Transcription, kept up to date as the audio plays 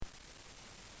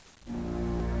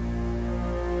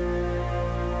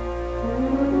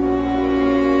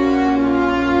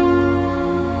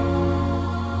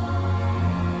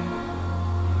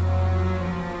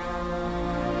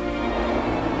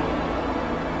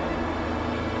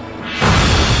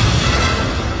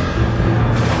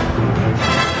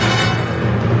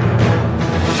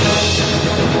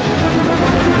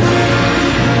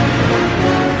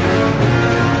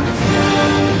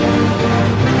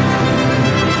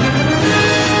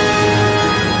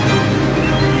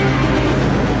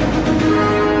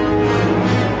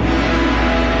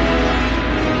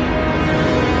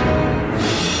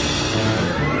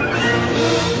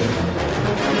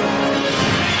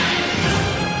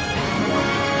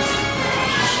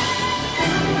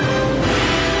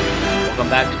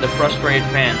back to the Frustrated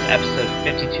Fans, episode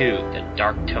 52, The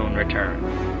Dark Tone Returns.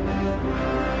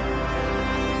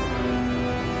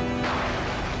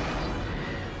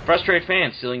 Frustrated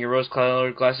Fans, stealing your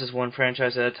rose-colored glasses one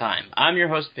franchise at a time. I'm your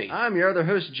host, Pete. I'm your other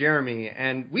host, Jeremy,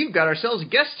 and we've got ourselves a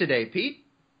guest today, Pete.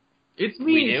 It's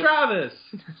me, Travis.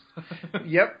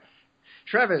 Yep.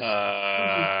 Travis,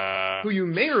 who you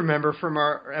may remember from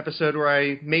our episode where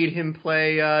I made him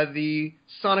play the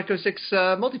Sonic 06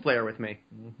 multiplayer with me.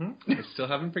 Mm-hmm. I still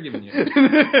haven't forgiven you.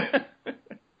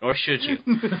 Or should you?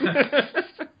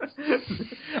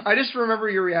 I just remember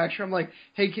your reaction. I'm like,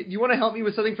 hey, you want to help me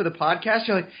with something for the podcast?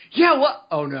 You're like, yeah, what?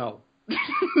 Oh, no.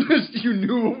 You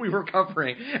knew what we were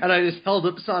covering. And I just held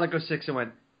up Sonic 06 and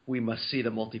went, we must see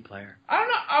the multiplayer. I don't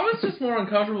know. I was just more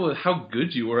uncomfortable with how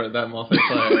good you were at that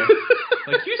multiplayer.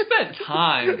 Like, you spent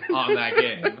time on that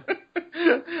game.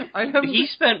 He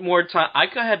spent more time. I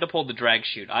had to pull the drag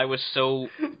chute. I was so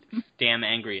damn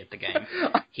angry at the game.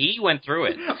 He went through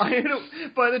it.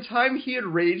 By the time he had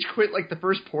rage quit, like, the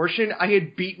first portion, I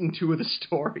had beaten 2 of the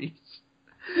stories.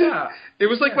 Yeah. It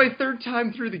was like my 3rd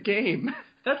time through the game.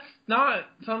 That's not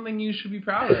something you should be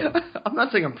proud of. I'm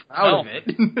not saying I'm proud of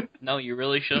it. No, you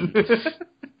really shouldn't.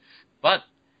 But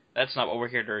that's not what we're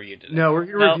here to review today. No, we're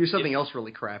here to review something else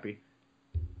really crappy.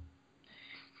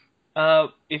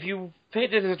 If you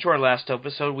paid attention to our last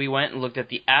episode, we went and looked at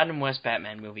the Adam West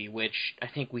Batman movie, which I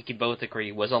think we could both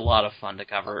agree was a lot of fun to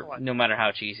cover, no matter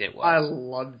how cheesy it was. I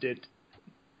loved it.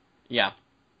 Yeah.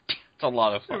 It's a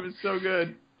lot of fun. It was so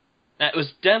good. That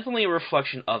was definitely a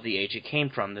reflection of the age it came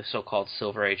from, the so-called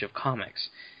Silver Age of comics.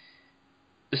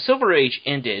 The Silver Age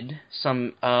ended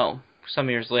some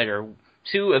years later.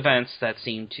 2 events that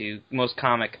most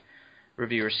comic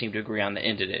reviewers seem to agree on that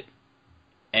ended it.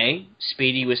 A,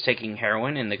 Speedy was taking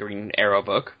heroin in the Green Arrow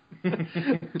book.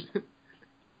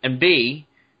 And B,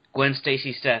 Gwen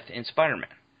Stacy's death in Spider-Man.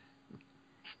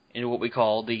 In what we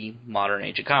call the modern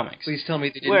age of comics. Please tell me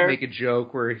they didn't make a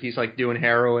joke where he's like doing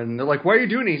heroin. They're like, why are you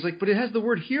doing it? He's like, but it has the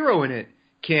word hero in it.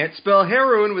 Can't spell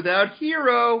heroin without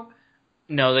hero.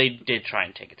 No, they did try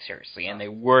and take it seriously, and they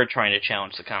were trying to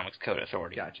challenge the Comics Code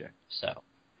Authority. Gotcha. So,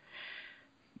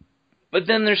 but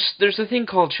then there's a thing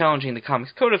called challenging the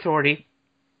Comics Code Authority,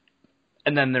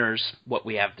 and then there's what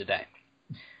we have today.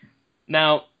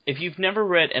 Now, if you've never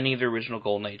read any of the original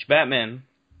Golden Age Batman,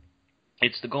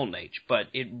 it's the Golden Age, but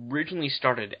it originally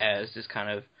started as this kind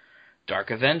of Dark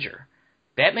Avenger.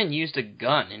 Batman used a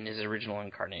gun in his original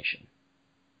incarnation.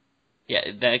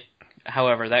 Yeah,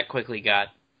 however, that quickly got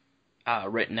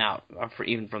written out,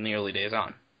 even from the early days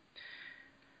on.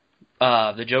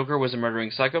 The Joker was a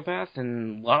murdering psychopath,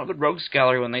 and a lot of the Rogues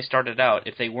Gallery, when they started out,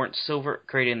 if they weren't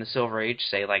created in the Silver Age,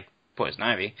 say like Poison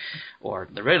Ivy or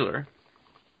the Riddler,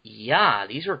 yeah,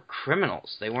 these were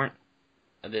criminals. They weren't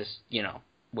this,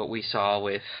 what we saw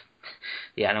with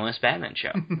the Adam West Batman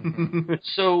show.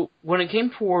 So when it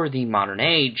came for the modern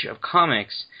age of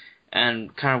comics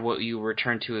and kind of what you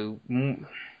return to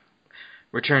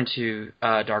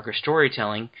darker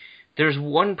storytelling, there's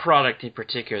one product in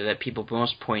particular that people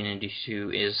most point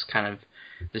into is kind of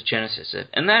the genesis of,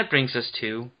 and that brings us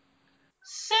to...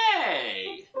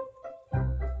 Say!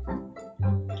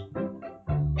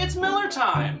 It's Miller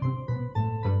time!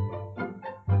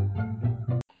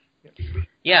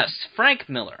 Yes, Frank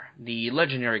Miller, the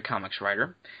legendary comics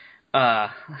writer.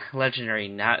 Legendary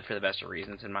not for the best of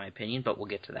reasons, in my opinion, but we'll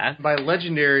get to that. By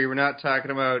legendary, we're not talking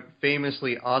about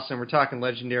famously awesome. We're talking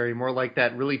legendary, more like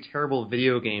that really terrible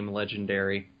video game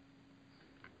legendary.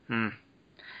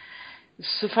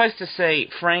 Suffice to say,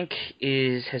 Frank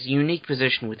has a unique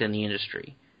position within the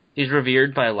industry. He's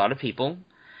revered by a lot of people,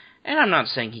 and I'm not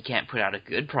saying he can't put out a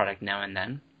good product now and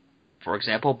then. For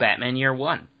example, Batman Year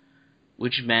One,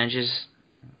 which manages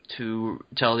to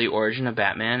tell the origin of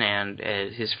Batman, and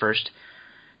his first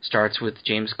starts with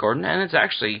James Gordon, and it's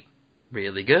actually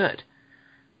really good.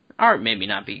 Art maybe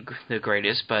not be the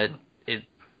greatest, but it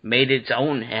had its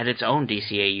own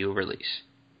DCAU release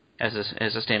as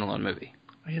a standalone movie.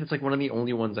 Oh, yeah, it's like one of the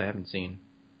only ones I haven't seen.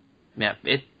 Yeah,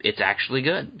 it's actually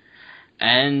good.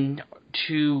 And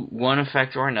to one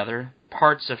effect or another,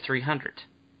 parts of 300,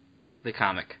 the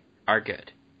comic, are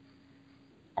good.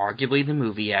 Arguably, the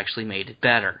movie actually made it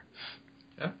better.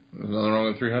 Yeah, there's nothing wrong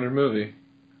with 300 movie.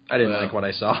 I didn't like what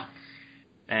I saw.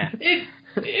 It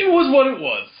was what it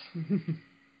was.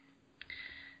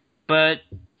 But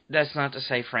that's not to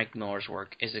say Frank Miller's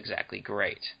work is exactly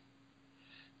great.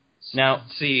 Now,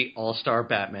 see All-Star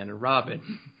Batman and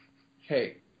Robin.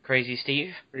 Hey. Crazy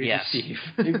Steve? Yes. Steve.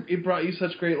 It brought you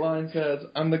such great lines as,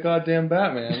 I'm the goddamn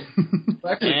Batman.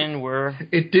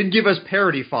 It did give us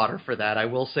parody fodder for that, I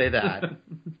will say that.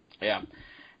 Yeah.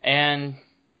 And,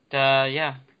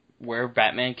 where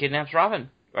Batman kidnaps Robin,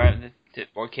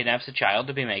 or kidnaps a child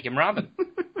to make him Robin.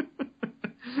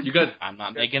 You guys, I'm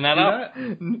not making that do up.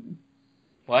 that?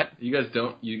 What? You guys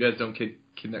don't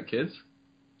kidnap kids?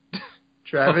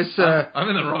 Travis, I'm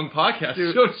in the wrong podcast.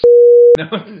 dude. No.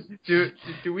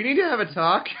 do we need to have a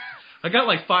talk? I got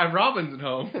like 5 Robins at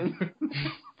home.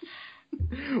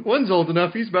 One's old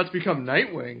enough, he's about to become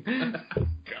Nightwing.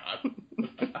 God.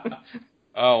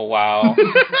 Oh, wow.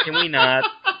 Can we not?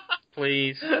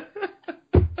 Please.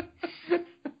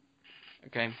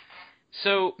 Okay.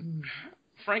 So,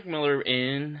 Frank Miller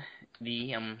in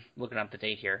the... I'm looking up the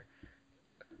date here.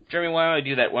 Jeremy, why don't I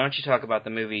do that? Why don't you talk about the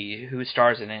movie, who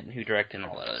stars in it, and who directed and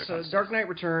all that other So, stuff? Dark Knight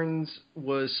Returns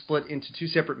was split into 2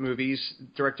 separate movies,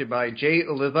 directed by Jay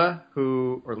Oliva,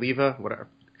 who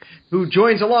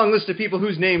joins a long list of people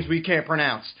whose names we can't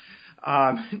pronounce,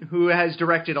 who has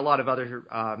directed a lot of other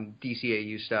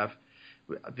DCAU stuff.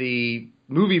 The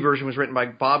movie version was written by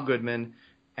Bob Goodman,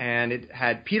 and it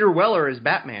had Peter Weller as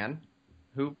Batman,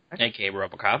 who... A.K.A.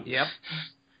 RoboCop. Yep.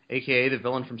 A.K.A. the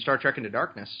villain from Star Trek Into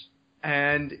Darkness.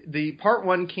 And the Part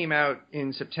 1 came out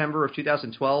in September of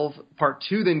 2012. Part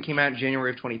 2 then came out in January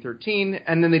of 2013.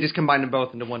 And then they just combined them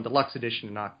both into one deluxe edition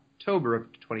in October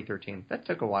of 2013. That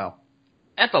took a while.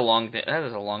 That is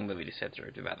a long movie to sit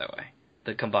through, by the way.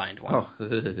 The combined one. Oh.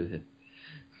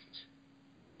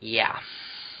 Yeah.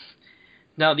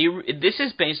 Now, this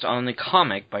is based on the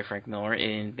comic by Frank Miller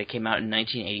that came out in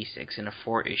 1986 in a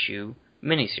 4-issue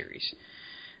miniseries.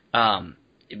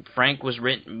 Frank was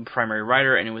primary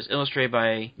writer, and it was illustrated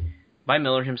by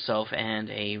Miller himself and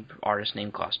a artist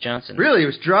named Klaus Johnson. Really? It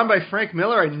was drawn by Frank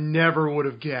Miller? I never would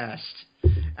have guessed.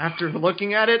 After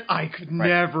looking at it, I could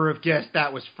never have guessed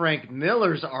that was Frank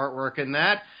Miller's artwork in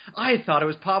that. I thought it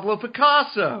was Pablo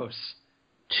Picasso's.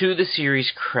 To the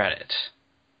series' credit,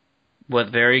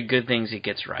 with very good things it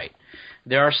gets right.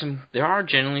 There are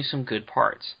generally some good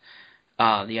parts.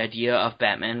 The idea of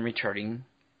Batman returning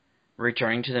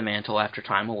to the mantle after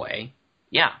time away.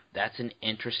 Yeah, that's an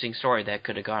interesting story that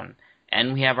could have gone.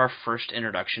 And we have our first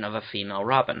introduction of a female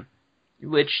Robin,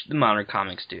 which the modern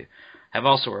comics have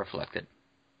also reflected.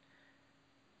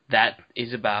 That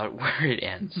is about where it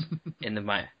ends in the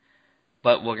mind.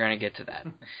 But we're going to get to that.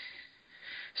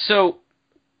 So,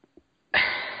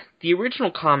 the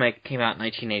original comic came out in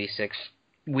 1986.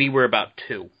 We were about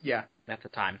 2 at the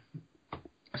time.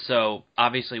 So,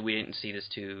 obviously we didn't see this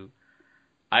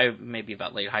maybe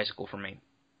about late high school for me.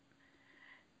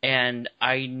 And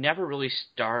I never really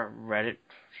read it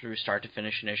through start to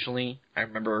finish initially. I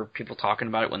remember people talking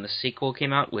about it when the sequel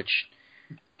came out, which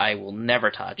I will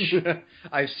never touch.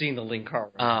 I've seen the Link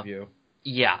Carter review.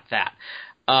 Yeah, that.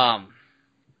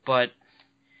 But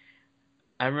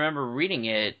I remember reading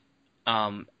it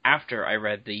after I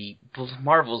read the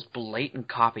Marvel's blatant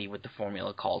copy with the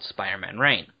formula called Spider-Man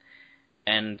Reign.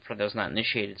 And for those not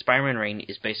initiated, Spider-Man Reign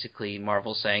is basically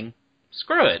Marvel saying,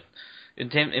 screw it.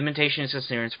 Imitation is a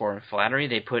sneering form of flattery.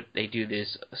 They do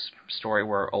this story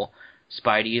where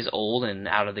Spidey is old and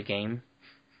out of the game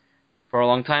for a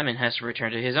long time and has to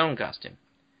return to his own costume.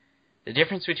 The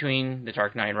difference between The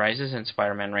Dark Knight Rises and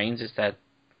Spider-Man Reigns is that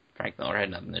Frank Miller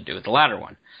had nothing to do with the latter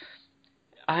one.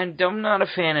 I'm not a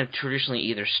fan of traditionally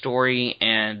either story,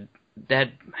 and that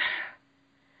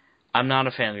I'm not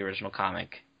a fan of the original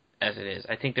comic as it is.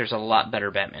 I think there's a lot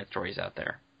better Batman stories out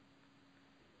there.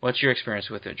 What's your experience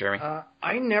with it, Jeremy?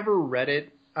 I never read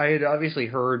it. I had obviously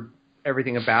heard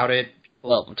everything about it.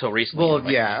 Well, until recently. Well,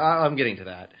 anyway. yeah, I'm getting to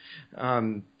that.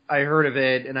 I heard of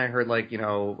it, and I heard,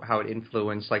 how it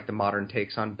influenced, the modern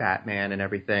takes on Batman and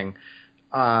everything.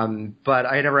 But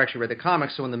I had never actually read the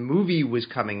comics, so when the movie was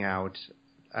coming out,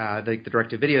 the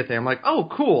direct-to-video thing, I'm like, oh,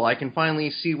 cool, I can finally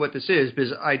see what this is,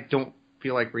 because I don't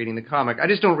feel like reading the comic. I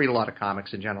just don't read a lot of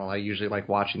comics in general. I usually like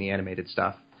watching the animated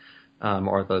stuff,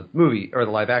 or the movie, or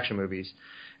the live-action movies.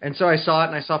 And so I saw it,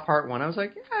 and I saw part 1. I was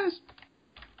like,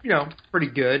 yeah, it's, pretty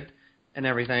good and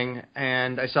everything.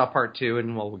 And I saw part 2,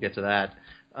 and, we'll get to that.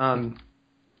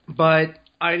 But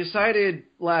I decided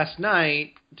last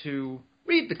night to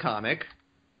read the comic,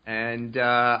 and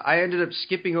I ended up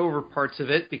skipping over parts of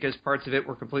it because parts of it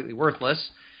were completely worthless.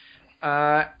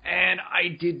 And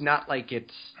I did not like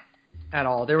it at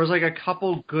all. There was a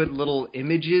couple good little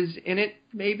images in it,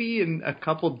 maybe, and a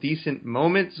couple decent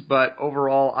moments, but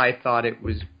overall I thought it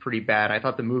was pretty bad. I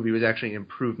thought the movie was actually an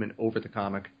improvement over the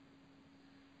comic.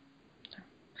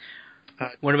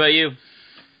 What about you?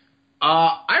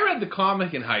 I read the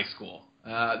comic in high school.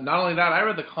 Not only that, I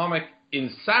read the comic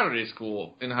in Saturday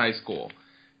school in high school.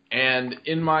 And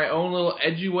in my own little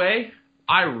edgy way,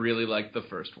 I really liked the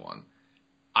first one.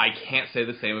 I can't say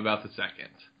the same about the second.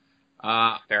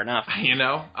 Fair enough. You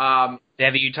know,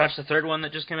 Have you touched the third one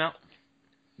that just came out?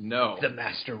 no. The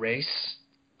Master Race.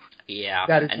 Yeah.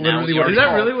 That is and literally now what Is it's that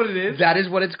called. really what it is? That is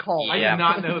what it's called. I Yeah. did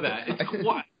not know that. It's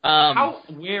what?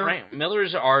 Where? Frank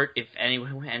Miller's art, if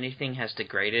anything has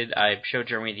degraded, I showed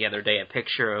Jeremy the other day a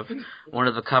picture of one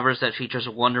of the covers that features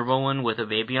a Wonder Woman with a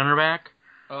baby on her back.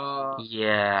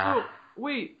 Yeah. So,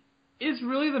 wait, is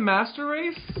really the Master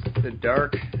Race? The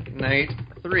Dark Knight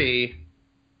 3,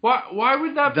 Why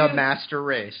would that be? The Master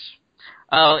Race.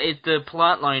 Oh, the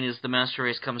plot line is the Master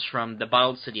Race comes from the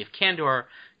bottled city of Kandor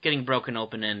getting broken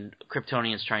open and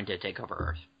Kryptonians trying to take over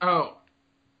Earth. Oh,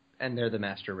 And they're the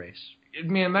Master Race.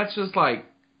 man, that's just like,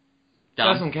 Dumb.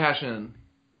 that's some cash in.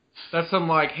 That's some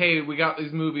like, hey, we got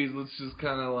these movies, let's just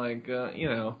kind of like,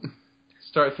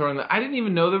 start throwing that. I didn't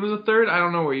even know there was a third. I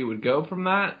don't know where you would go from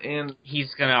that. And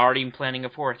He's already planning a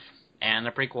fourth and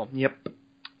a prequel. Yep.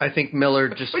 I think Miller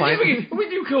just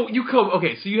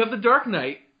Okay, so you have the Dark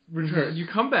Knight Returns. You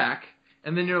come back,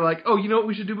 and then you're like, oh, you know what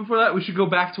we should do before that? We should go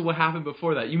back to what happened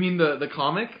before that. You mean the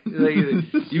comic?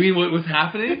 You mean what was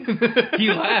happening? He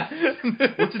left.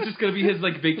 What's it just gonna be his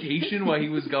like vacation while he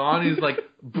was gone? He's like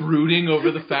brooding over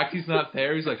the fact he's not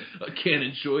there. He's like, I can't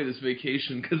enjoy this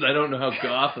vacation because I don't know how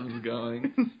Gotham's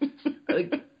going.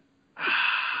 Like,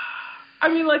 I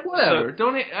mean, like, whatever.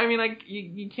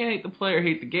 You can't hate the player,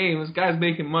 hate the game. This guy's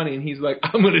making money, and he's like,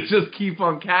 I'm gonna just keep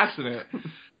on cashing it.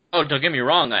 Oh, don't get me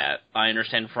wrong. I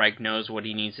understand Frank knows what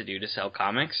he needs to do to sell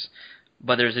comics,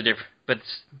 but there's a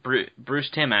Bruce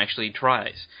Timm actually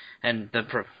tries, and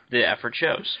the effort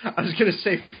shows. I was going to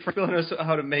say, Frank Miller knows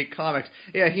how to make comics.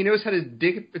 Yeah, he knows how to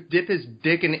dip his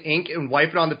dick in ink and wipe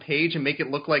it on the page and make it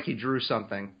look like he drew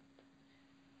something.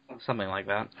 Something like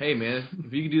that. Hey, man,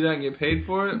 if you can do that and get paid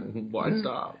for it, why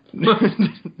stop?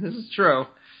 This is true.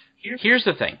 Here's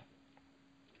the thing.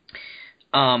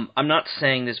 I'm not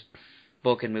saying this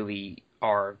book and movie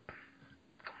are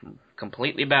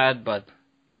completely bad, but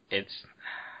it's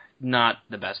not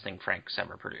the best thing Frank's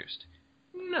ever produced.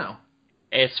 No.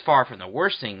 It's far from the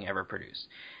worst thing ever produced.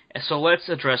 And so let's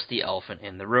address the elephant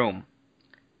in the room.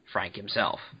 Frank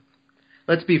himself.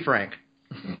 Let's be frank.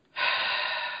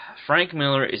 Frank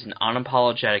Miller is an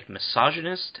unapologetic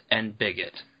misogynist and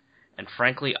bigot. And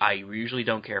frankly, I usually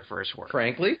don't care for his work.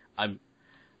 Frankly? I'm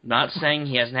not saying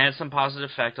he hasn't had some positive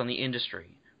effect on the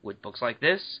industry, with books like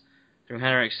this, through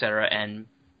Hunter, etc., and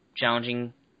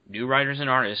challenging new writers and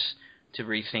artists to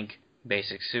rethink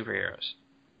basic superheroes.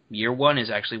 Year One is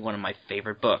actually one of my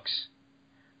favorite books.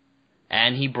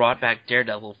 And he brought back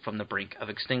Daredevil from the brink of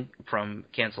from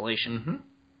cancellation. Mm-hmm.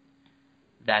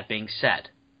 That being said,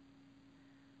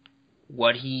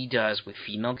 what he does with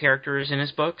female characters in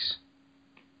his books,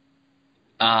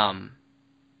 and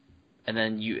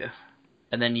then you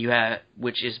have,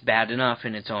 which is bad enough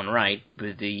in its own right,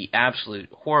 but the absolute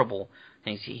horrible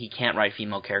things, he can't write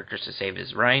female characters to save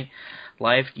his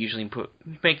life, usually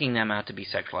making them out to be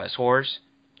sexualized whores.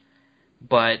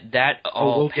 But that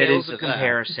all pales in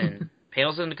comparison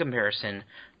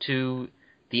to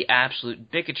the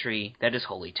absolute bigotry that is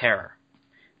Holy Terror.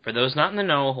 For those not in the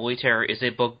know, Holy Terror is a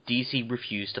book DC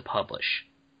refused to publish.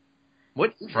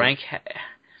 What?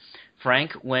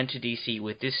 Frank went to DC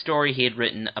with this story he had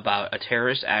written about a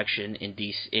terrorist action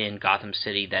in Gotham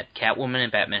City that Catwoman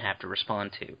and Batman have to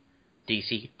respond to.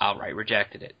 DC outright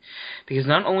rejected it. Because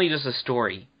not only does the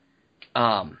story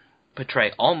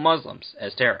portray all Muslims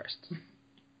as terrorists,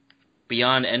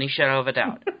 beyond any shadow of a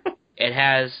doubt, it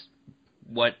has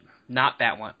what not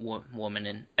Batman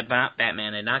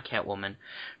and not Catwoman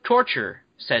torture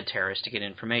said terrorists to get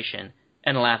information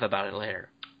and laugh about it later.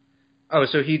 Oh,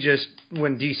 so he just,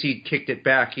 when DC kicked it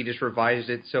back, he just revised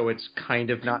it so it's kind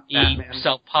of not Batman? He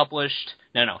self-published.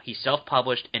 No, he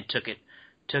self-published and took it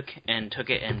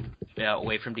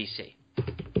away from DC.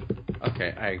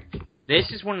 Okay,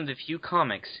 This is one of the few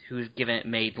comics who's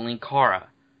made Linkara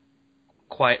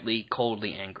quietly,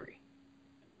 coldly angry.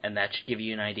 And that should give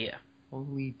you an idea.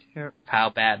 Holy terror. How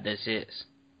bad this is.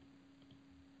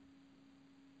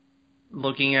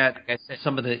 Looking at Like I said,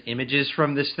 some of the images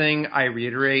from this thing, I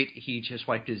reiterate, he just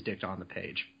wiped his dick on the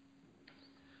page.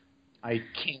 I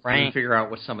can't even figure out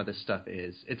what some of this stuff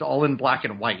is. It's all in black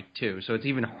and white, too, so it's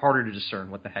even harder to discern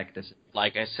what the heck this is.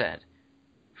 like I said,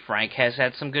 Frank has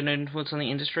had some good influence on the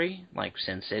industry, like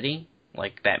Sin City,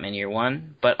 like Batman Year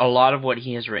One, but a lot of what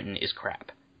he has written is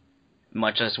crap.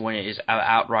 Much as when it is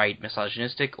outright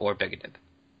misogynistic or bigoted.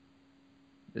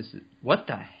 What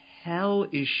the hell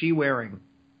is she wearing?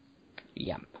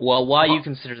 Yeah. Well, while you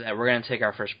consider that, we're going to take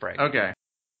our first break. Okay.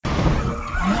 Damn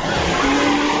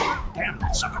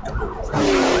that sucker.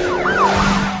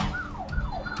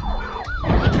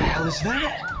 What the hell is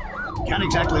that? Can't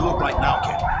exactly look right now,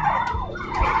 kid.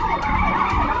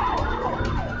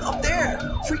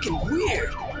 freaking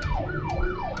weird.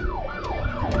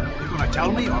 You gonna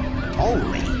tell me or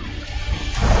already?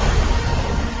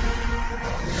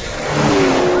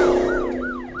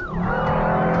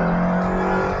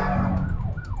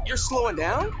 You're slowing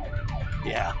down?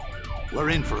 Yeah, we're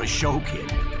in for a show,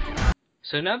 kid.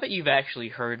 So now that you've actually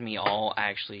heard me all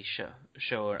actually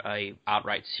show a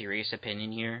outright serious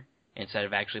opinion here, instead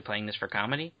of actually playing this for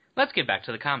comedy, let's get back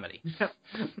to the comedy.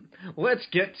 Let's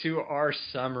get to our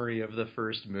summary of the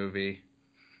first movie.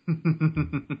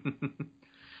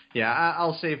 Yeah,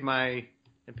 I'll save my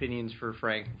opinions for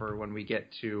Frank for when we get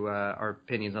to our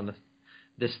opinions on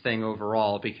this thing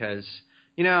overall, because,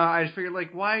 you know, I figured,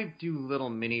 like, why do little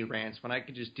mini rants when I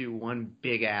could just do one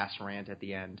big-ass rant at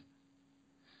the end?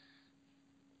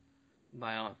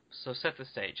 Well, so set the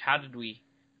stage. How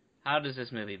does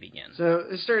this movie begin? So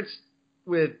it starts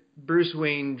with Bruce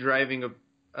Wayne driving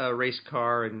a race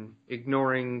car and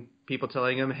ignoring people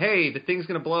telling him, hey, the thing's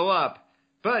going to blow up.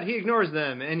 But he ignores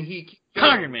them, and he...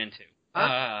 Iron Man 2.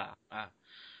 Huh?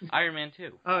 Iron Man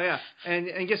 2. Oh, yeah.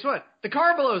 And guess what? The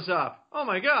car blows up. Oh,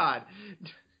 my God.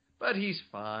 But he's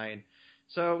fine.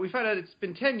 So we find out it's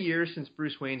been 10 years since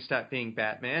Bruce Wayne stopped being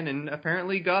Batman, and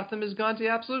apparently Gotham has gone to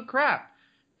absolute crap.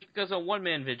 Because a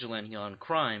one-man vigilante on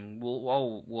crime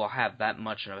will have that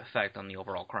much of an effect on the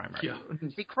overall crime rate. Yeah.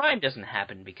 See, crime doesn't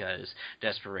happen because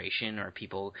desperation or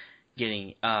people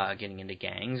getting into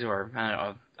gangs or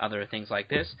other things like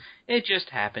this. It just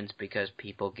happens because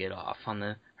people get off on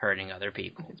the hurting other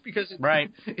people. It's because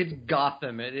Right. It's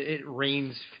Gotham. It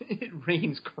rains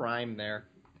crime there.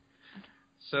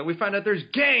 So we find out there's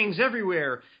gangs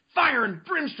everywhere. Fire and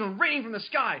brimstone raining from the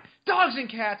sky. Dogs and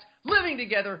cats living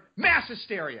together. Mass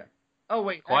hysteria. Oh,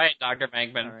 wait. Quiet, Dr.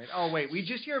 Bankman. All right. Oh, wait. We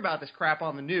just hear about this crap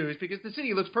on the news because the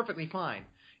city looks perfectly fine.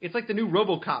 It's like the new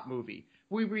RoboCop movie.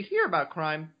 We hear about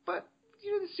crime, but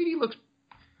the city looks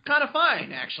kind of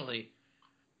fine, actually.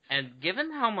 And given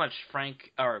how much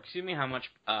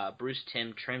Bruce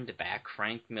Timm trimmed back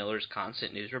Frank Miller's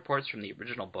constant news reports from the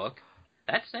original book,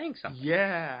 that's saying something.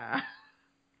 Yeah.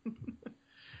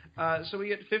 So we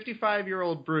get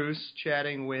 55-year-old Bruce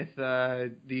chatting with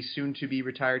the soon-to-be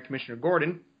retired Commissioner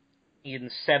Gordon. He's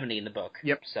 70 in the book.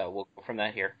 Yep. So we'll go from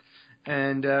that here.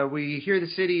 And we hear the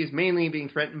city is mainly being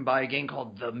threatened by a gang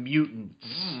called the Mutants.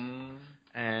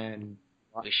 And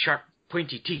With sharp,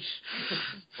 pointy teeth.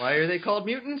 why are they called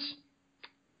mutants?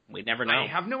 We never know. I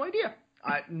have no idea.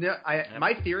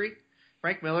 My theory,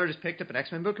 Frank Miller just picked up an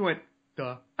X-Men book and went,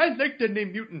 duh, I like the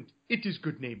name mutant. It is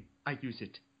good name. I use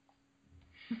it.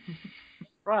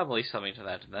 Probably something to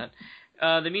that.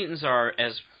 The mutants are,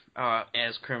 as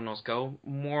criminals go,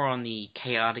 more on the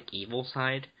chaotic evil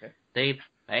side. Okay.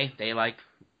 They like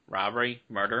robbery,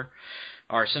 murder,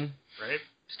 arson, Rape,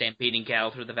 stampeding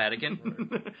cattle through the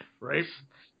Vatican, rape,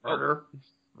 murder,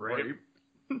 rape.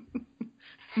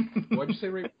 Why'd you say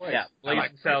rape twice? Yeah, Blaze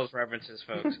and Cells references,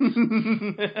 folks.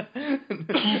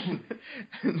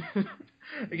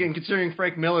 Again, considering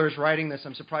Frank Miller is writing this,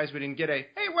 I'm surprised we didn't get a,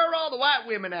 hey, where are all the white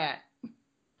women at?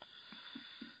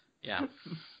 Yeah.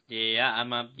 Yeah,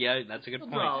 that's a good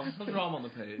point. I'll draw them on the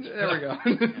page. There we go.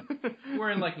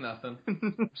 We're in like nothing.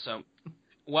 So,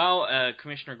 while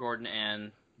Commissioner Gordon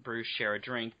and Bruce share a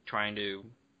drink, trying to,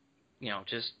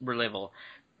 just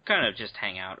kind of just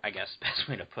hang out, I guess, best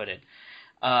way to put it.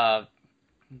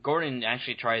 Gordon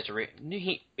actually tries to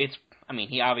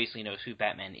he obviously knows who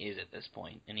Batman is at this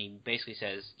point, and he basically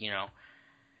says,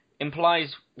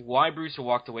 implies why Bruce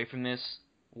walked away from this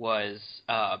was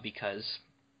because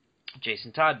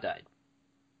Jason Todd died.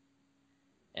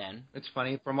 And it's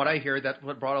funny, from what I hear, that's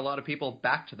what brought a lot of people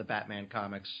back to the Batman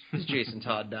comics, is Jason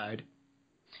Todd died.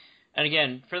 And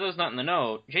again, for those not in the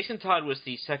know, Jason Todd was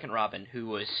the second Robin who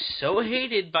was so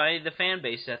hated by the fan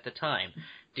base at the time.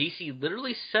 DC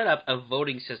literally set up a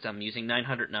voting system using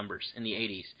 900 numbers in the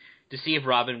 80s to see if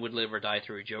Robin would live or die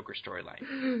through a Joker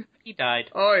storyline. He died.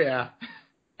 Oh, yeah.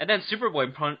 And then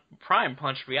Superboy Prime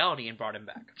punched reality and brought him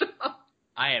back.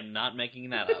 I am not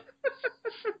making that up.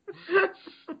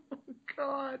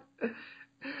 God.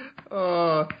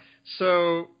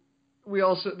 So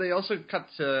they also cut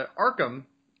to Arkham,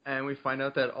 and we find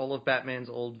out that all of Batman's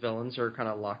old villains are kind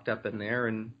of locked up in there,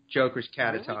 and Joker's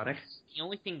catatonic. The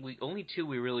only two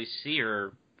we really see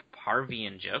are Harvey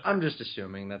and Joker. I'm just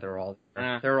assuming that they're all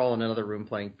in another room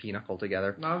playing Pinochle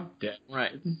together. No, dead.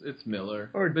 Right. It's Miller.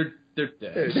 Or they're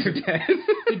dead. They're dead.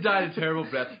 They died a terrible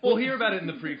death. We'll hear about it in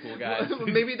the prequel, guys. Well,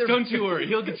 maybe they're Don't you worry,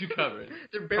 he'll get you covered.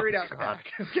 They're buried out back.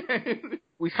 Okay.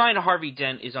 We find Harvey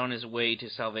Dent is on his way to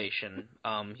salvation.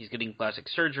 He's getting plastic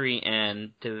surgery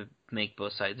and to make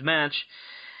both sides match.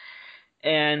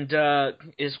 and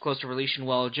is close to releasing,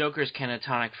 while Joker's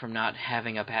catatonic from not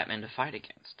having a Batman to fight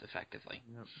against, effectively.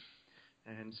 Yep.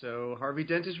 And so Harvey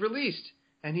Dent is released,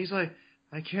 and he's like,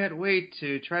 I can't wait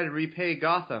to try to repay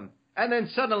Gotham. And then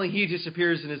suddenly he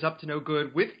disappears and is up to no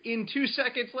good within 2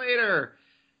 seconds later.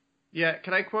 Yeah,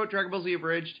 can I quote Dragon Ball Z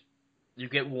Abridged? You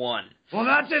get one. Well,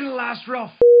 that didn't last real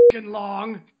f***ing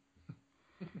long.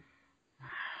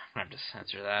 I have to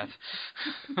censor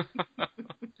that.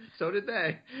 So did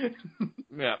they.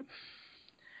 Yeah.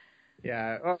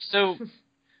 Yeah. So,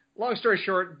 long story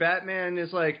short, Batman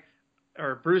is like,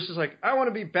 or Bruce is like, I want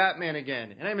to be Batman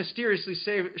again, and I mysteriously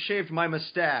shaved my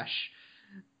mustache.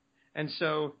 And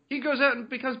so he goes out and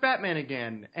becomes Batman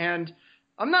again. And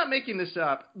I'm not making this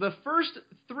up. The first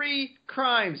 3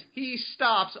 crimes he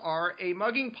stops are a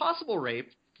mugging, possible rape,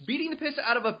 beating the piss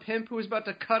out of a pimp who is about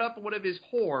to cut up one of his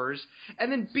whores,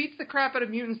 and then beats the crap out of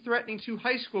mutants threatening 2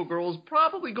 high school girls,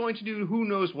 probably going to do who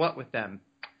knows what with them.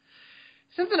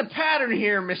 Something a pattern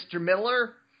here, Mr.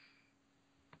 Miller.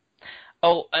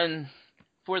 oh, and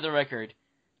for the record,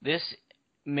 this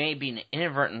may be an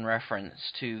inadvertent reference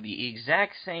to the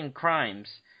exact same crimes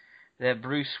that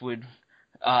Bruce would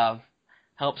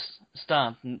help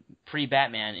stop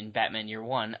pre-Batman in Batman Year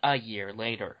One a year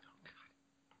later.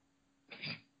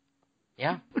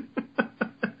 Yeah.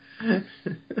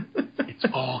 It's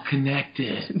all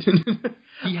connected.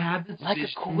 He had this Like a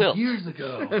vision quilt. years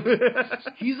ago.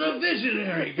 He's a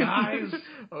visionary, guys.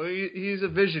 Oh, he's a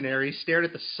visionary. He stared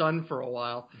at the sun for a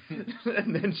while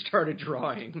and then started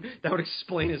drawing. That would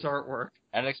explain his artwork.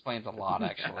 That explains a lot,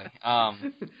 actually.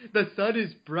 The sun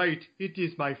is bright. It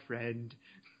is my friend.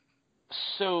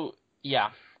 So, yeah.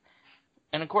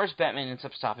 And of course, Batman ends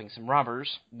up stopping some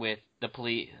robbers with the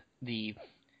police.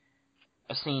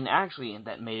 A scene actually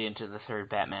that made it into the third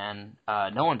Batman,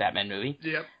 Nolan Batman movie,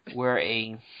 Yep. where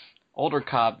a older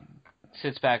cop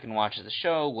sits back and watches the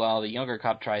show while the younger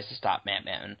cop tries to stop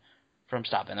Batman from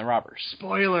stopping the robbers.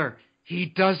 Spoiler, he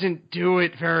doesn't do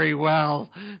it very well.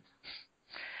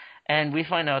 And we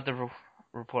find out the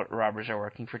robbers are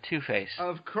working for Two-Face.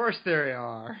 Of course they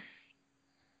are.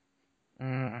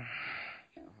 Mm.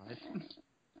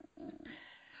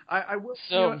 I will.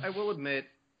 So- You know what, I will admit,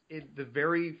 the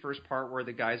very first part where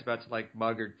the guy's about to like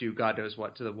mug or do God knows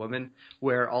what to the woman,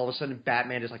 where all of a sudden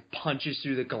Batman just like punches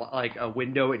through the a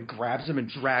window and grabs him and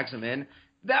drags him in.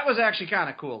 That was actually kind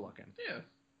of cool looking. Yeah.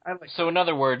 I like. So in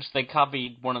other words, they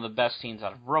copied one of the best scenes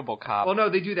out of RoboCop. Well, no,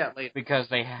 they do that later. Because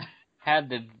they had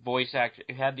the voice actor,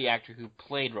 had the actor who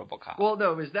played RoboCop. Well,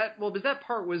 no, that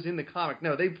part was in the comic.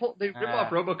 No, they rip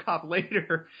off RoboCop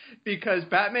later because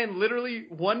Batman literally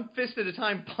one fist at a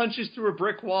time punches through a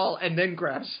brick wall and then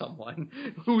grabs someone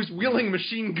who's wielding a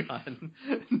machine gun.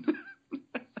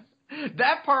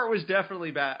 That part was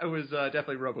definitely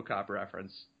definitely RoboCop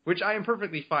reference, which I am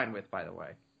perfectly fine with, by the way.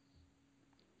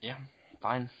 Yeah,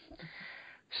 fine.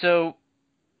 So,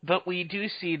 but we do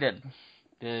see that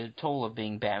the toll of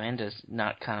being Batman does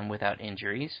not come without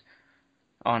injuries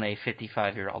on a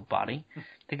 55-year-old body.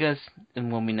 Because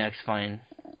when we next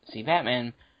see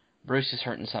Batman, Bruce is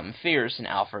hurting something fierce, and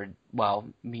Alfred, while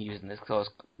using this close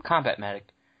combat medic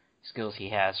skills he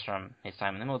has from his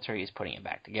time in the military, is putting it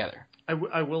back together.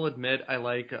 I will admit I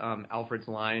like Alfred's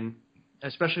line,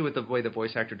 especially with the way the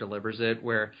voice actor delivers it,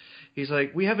 where he's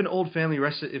like, "We have an old family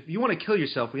recipe. If you want to kill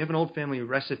yourself, we have an old family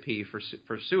recipe for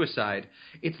suicide.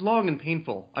 It's long and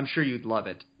painful. I'm sure you'd love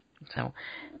it." So,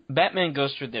 Batman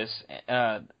goes through this.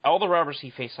 All the robbers he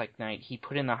faced like night, he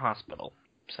put in the hospital.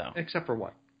 So, except for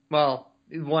one. Well,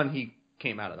 one he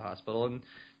came out of the hospital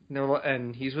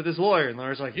and he's with his lawyer, and the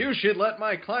lawyer's like, "You should let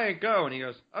my client go," and he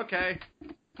goes, "Okay,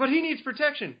 but he needs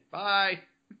protection. Bye."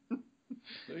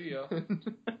 There you go.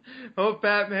 Hope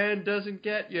Batman doesn't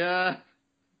get ya.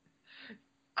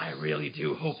 I really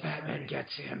do hope Batman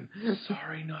gets him.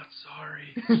 Sorry, not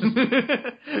sorry.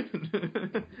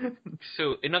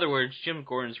 So, in other words, Jim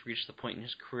Gordon's reached the point in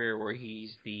his career where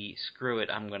he's the screw it,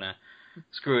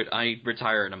 I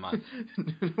retire in a month.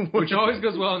 Which always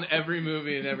goes well in every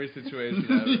movie, in every situation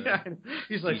ever. Yeah,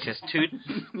 he's like, He's just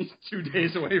he's 2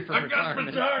 days away from I got retirement.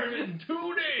 retirement in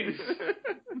 2 days!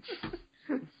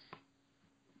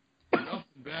 Nothing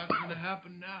bad's gonna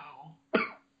happen now.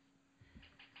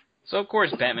 So, of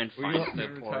course, Batman Were you finds the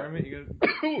in poor... retirement? You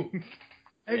got...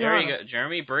 There you go.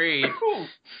 Jeremy, breathe. Oh,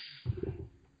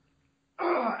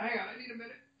 hang on, I need a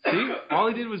minute. See? All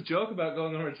he did was joke about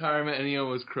going on retirement and he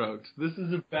almost croaked. This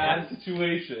is a bad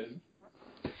situation.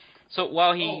 So,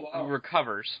 while he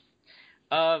recovers,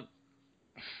 of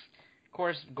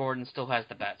course, Gordon still has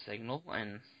the bat signal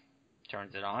and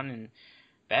turns it on, and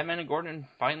Batman and Gordon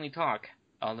finally talk,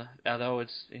 although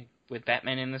it's with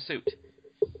Batman in the suit.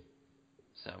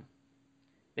 So,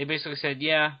 They basically said,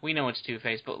 yeah, we know it's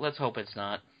Two-Face, but let's hope it's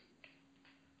not.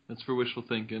 That's for wishful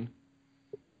thinking.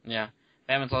 Yeah.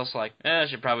 Batman's also like, I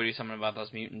should probably do something about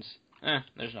those mutants.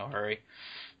 There's no hurry.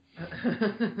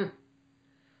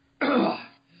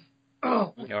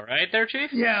 You alright there,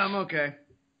 Chief? Yeah, I'm okay.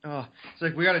 Oh, it's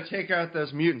like, we got to take out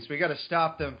those mutants. We got to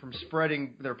stop them from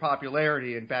spreading their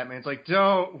popularity. And Batman's like,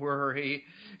 don't worry.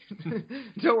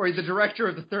 Don't worry. The director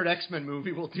of the third X-Men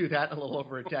movie will do that in a little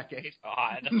over a decade.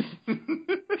 God.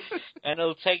 And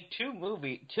it'll take two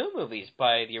movies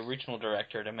by the original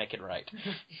director to make it right.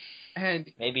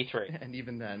 And maybe 3. And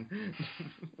even then.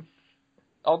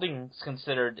 All things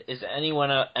considered, is any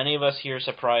of us here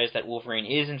surprised that Wolverine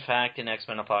is in fact in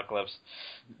X-Men Apocalypse,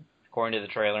 according to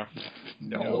the trailer?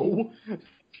 No.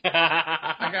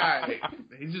 That guy,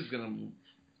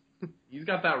 he's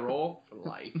got that role for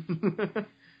life.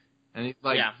 And he's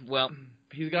like, yeah, well,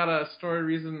 he's got a story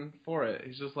reason for it.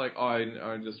 He's just like,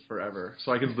 I'm just forever.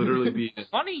 So I could literally be...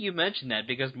 Funny you mentioned that,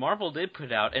 because Marvel did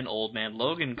put out an Old Man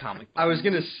Logan comic book. I was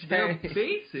going to They're say...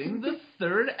 basing the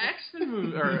third X-Men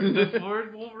movie, or the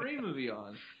third Wolverine movie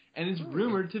on. And it's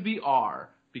rumored to be R,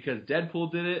 because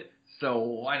Deadpool did it, so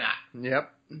why not?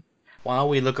 Yep. While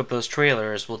we look up those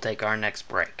trailers, we'll take our next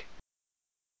break.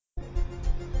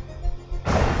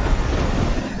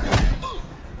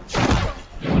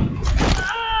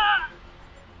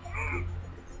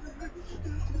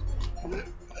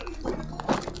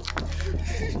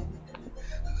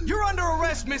 You're under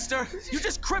arrest, mister. You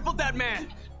just crippled that man.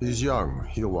 He's young.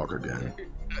 He'll walk again.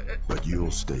 But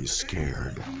you'll stay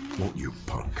scared, won't you,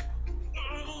 punk?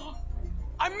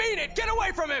 I mean it. Get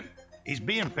away from him. He's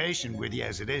being patient with you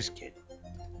as it is, kid.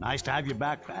 Nice to have you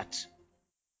back, Bats.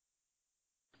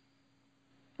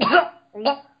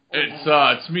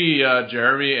 It's me,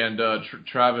 Jeremy, and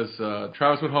Travis.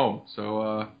 Travis went home,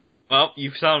 so... Well,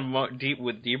 you sound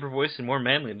with deeper voice and more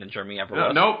manly than Jeremy ever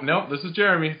was. Nope. This is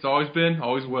Jeremy. It's always been,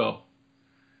 always will.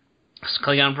 Is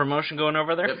Klingon promotion going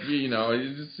over there? Yep,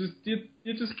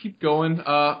 you just keep going.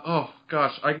 Oh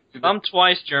gosh,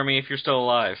 Twice, Jeremy, if you're still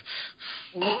alive.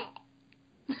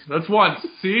 That's once.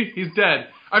 See, he's dead.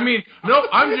 I mean, nope.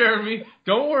 I'm Jeremy.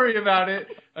 Don't worry about it.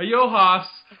 Yo, Haas,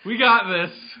 we got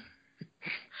this.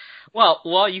 Well,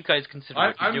 while you guys consider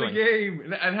what you're doing. I'm the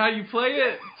game, and how you play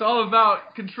it, it's all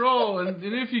about control, and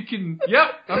if you can...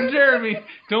 Yep, I'm Jeremy.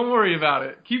 Don't worry about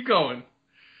it. Keep going.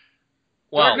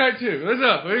 Well, Dark Knight 2. What's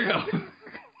up? There you go.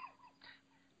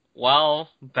 While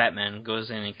Batman goes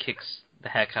in and kicks the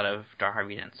heck out of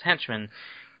Harvey Dent's henchmen,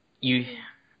 you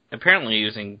apparently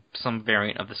using some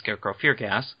variant of the Scarecrow fear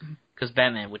gas, because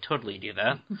Batman would totally do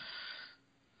that.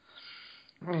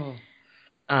 Oh.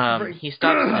 He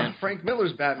stops Dent. Frank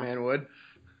Miller's Batman would.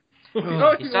 He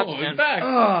stops Dent. Back.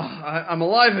 I'm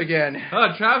alive again.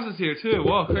 Travis is here too.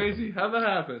 Whoa, crazy. How'd that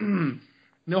happen?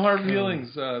 No hard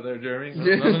feelings there, Jeremy.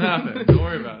 Nothing happened. Don't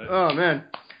worry about it. Oh, man.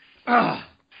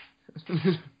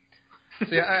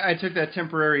 See, I took that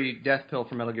temporary death pill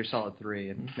from Metal Gear Solid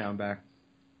 3, and now I'm back.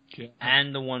 Yeah.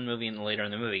 And the one movie later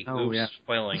in the movie. Oh, Oops, yeah.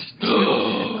 spoiling.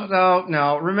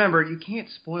 No. Remember, you can't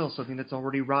spoil something that's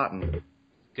already rotten.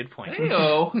 Good point.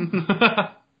 Hey-o.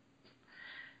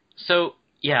 So,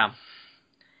 yeah.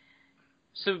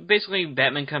 So, basically,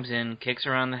 Batman comes in, kicks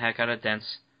around the heck out of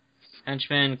Dent's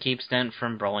henchmen, keeps Dent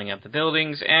from blowing up the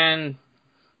buildings, and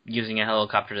using a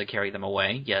helicopter to carry them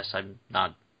away. Yes, I'm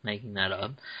not making that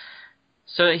up.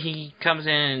 So, he comes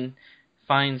in and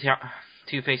finds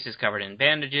Two-Faces covered in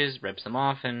bandages, rips them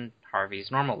off, and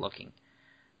Harvey's normal looking.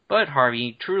 But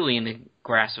Harvey, truly in the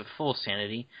grasp of full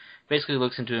sanity, basically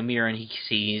looks into a mirror and he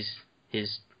sees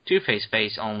his Two-Face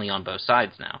face only on both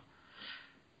sides now.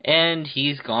 And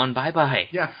he's gone bye-bye.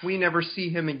 Yeah, we never see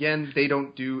him again. They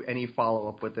don't do any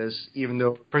follow-up with this, even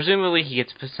though... Presumably he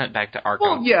gets sent back to Arkham.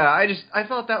 Well, yeah, I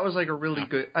thought that was like a really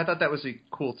good... I thought that was a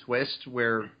cool twist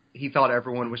where he thought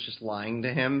everyone was just lying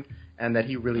to him and that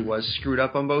he really was screwed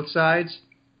up on both sides.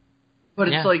 But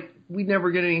it's like, we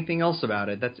never get anything else about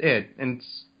it. That's it. And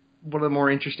it's one of the more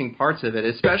interesting parts of it,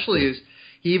 especially is...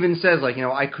 He even says, like,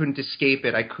 I couldn't escape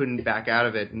it. I couldn't back out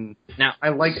of it. And now, I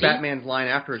like Batman's line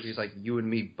afterwards. He's like, you and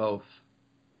me both.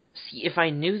 See, if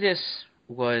I didn't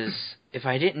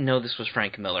know this was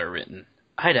Frank Miller written,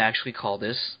 I'd actually call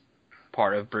this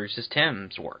part of Bruce's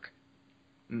Tim's work.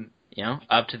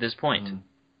 Up to this point.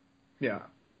 Yeah.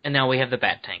 And now we have the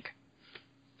Bat Tank.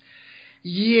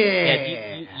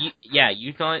 Yeah.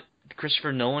 You thought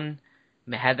Christopher Nolan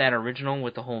had that original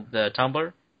with the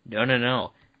Tumbler?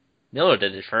 No. Miller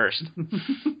did it first.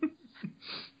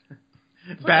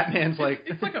 Batman's like...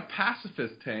 It's like a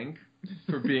pacifist tank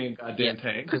for being a goddamn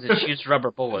tank. Because it shoots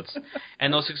rubber bullets.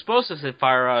 And those explosives that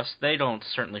fire us, they don't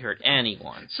certainly hurt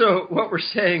anyone. So what we're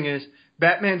saying is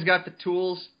Batman's got the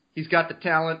tools. He's got the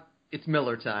talent. It's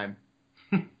Miller time.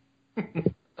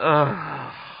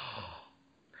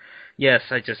 Yes,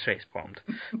 I just facepalmed.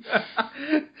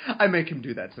 I make him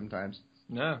do that sometimes.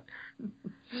 No.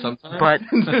 Sometimes. But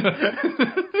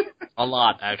a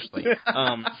lot, actually.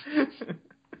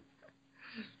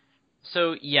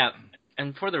 So, yeah,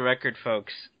 and for the record,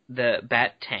 folks, the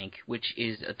Bat Tank, which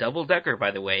is a double-decker,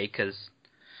 by the way, because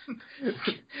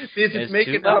it's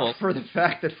making up for the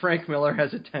fact that Frank Miller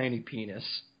has a tiny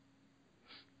penis.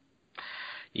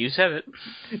 You said it.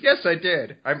 Yes, I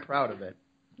did. I'm proud of it.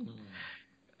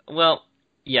 Well,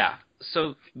 yeah.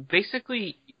 So,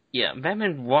 basically, yeah,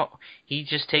 Batman, he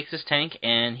just takes his tank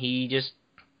and he just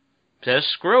says,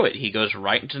 screw it. He goes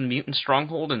right into the mutant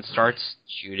stronghold and starts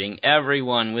shooting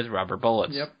everyone with rubber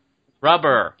bullets. Yep.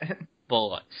 Rubber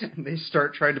bullets. And they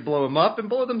start trying to blow him up and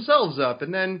blow themselves up.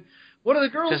 And then one of the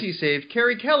girls he saved,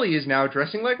 Carrie Kelly, is now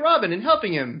dressing like Robin and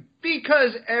helping him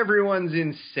because everyone's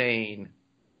insane.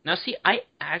 Now, see, I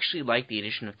actually like the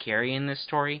addition of Carrie in this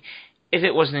story if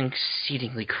it wasn't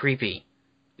exceedingly creepy.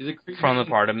 Is it creepy from the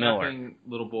part of Miller?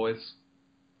 Little boys?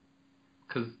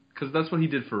 Because that's what he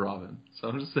did for Robin. So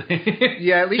I'm just saying.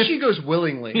 Yeah, at least she goes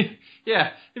willingly.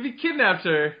 Yeah, if he kidnapped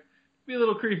her, it'd be a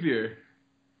little creepier.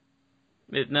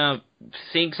 Now,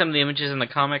 seeing some of the images in the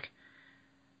comic,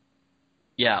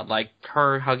 yeah, like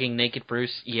her hugging naked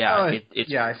Bruce, yeah, it's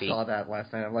yeah, creepy. I saw that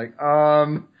last night. I'm like,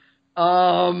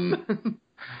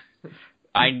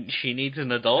 she needs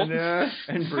an adult?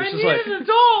 And Bruce I is need like, an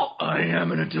adult! I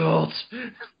am an adult.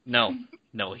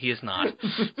 No, he is not.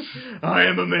 I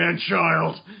am a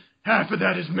man-child. Half of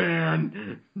that is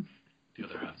man. The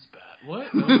other half is bad. What?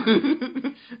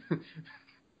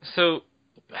 So,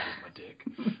 The bad is my dick.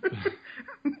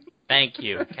 thank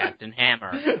you, Captain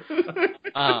Hammer.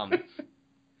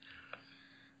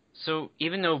 So,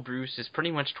 even though Bruce is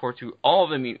pretty much tore through all of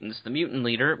the mutants, the mutant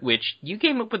leader, which you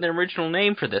came up with an original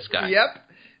name for this guy. Yep.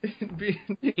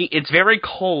 It's very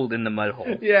cold in the mud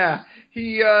hole. Yeah.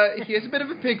 He has a bit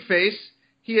of a pig face.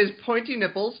 He has pointy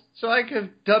nipples, so I could have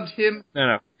dubbed him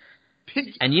No.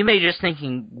 Pig. And you may just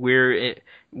thinking we're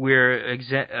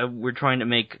trying to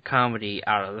make comedy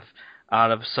out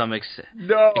of some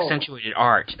No. accentuated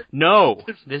art. No,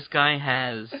 this guy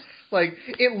has Like,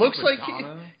 it looks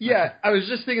Madonna? like... Yeah, I was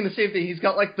just thinking the same thing. He's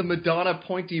got, like, the Madonna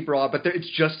pointy bra, but it's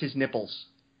just his nipples.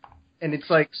 And it's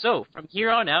like... So, from here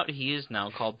on out, he is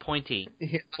now called Pointy.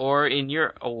 Or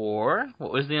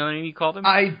what was the other name you called him?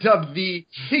 I dubbed the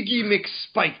Piggy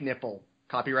McSpike nipple.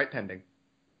 Copyright pending.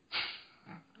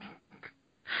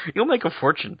 You'll make a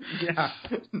fortune. Yeah.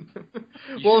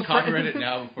 Well, copyright it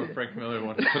now before Frank Miller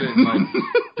wants to put it in, like,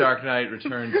 Dark Knight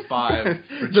Returns 5,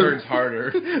 Returns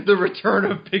Harder. The return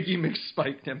of Piggy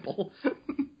McSpike nipple.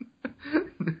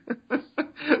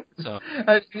 So,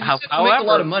 make a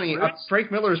lot of money.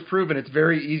 Frank Miller has proven it's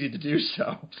very easy to do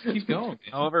so. Keep going.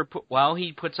 However, while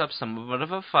he puts up somewhat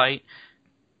of a fight,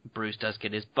 Bruce does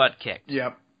get his butt kicked.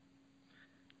 Yep.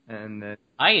 And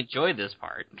I enjoy this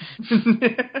part.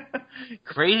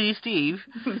 Crazy Steve,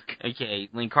 aka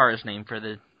Linkara's name for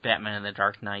the Batman and the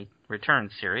Dark Knight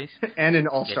Returns series, and an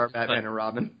all-star Batman and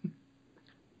Robin,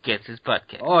 gets his butt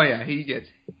kicked. Oh yeah, he gets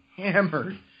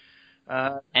hammered.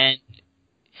 And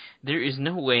there is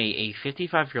no way a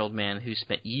 55-year-old man who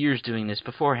spent years doing this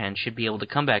beforehand should be able to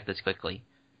come back this quickly.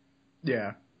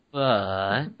 Yeah.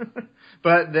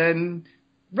 But then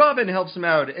Robin helps him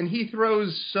out, and he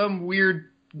throws some weird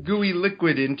gooey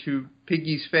liquid into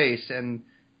Piggy's face, and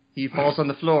he falls on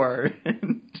the floor.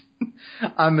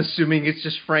 I'm assuming it's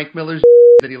just Frank Miller's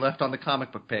that he left on the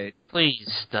comic book page. Please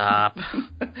stop.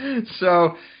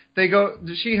 So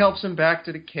she helps him back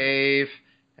to the cave,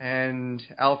 and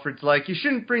Alfred's like, you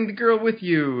shouldn't bring the girl with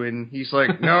you, and he's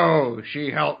like, no,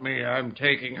 she helped me, I'm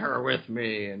taking her with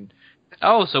me, and...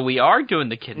 Oh, so we are doing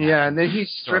the kidnapping. Yeah, and then he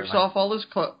strips off all his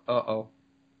clothes. Uh-oh.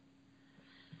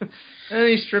 And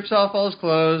he strips off all his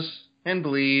clothes and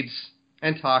bleeds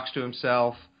and talks to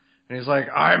himself. And he's like,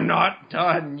 I'm not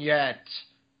done yet.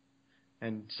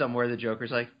 And somewhere the Joker's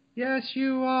like, yes,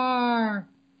 you are.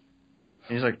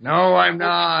 And he's like, no, I'm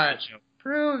not.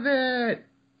 Prove it.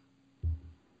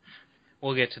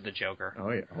 We'll get to the Joker.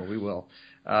 Oh, yeah. Oh, we will.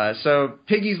 So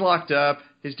Piggy's locked up.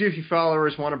 His doofy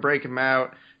followers want to break him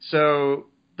out. So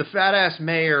the fat-ass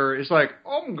mayor is like,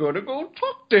 I'm going to go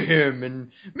talk to him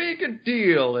and make a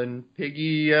deal. And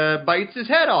Piggy bites his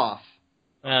head off.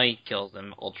 Well, he kills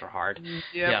him ultra hard. Yep.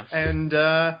 Yeah. And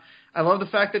I love the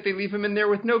fact that they leave him in there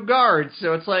with no guards.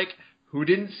 So it's like, who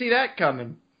didn't see that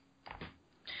coming?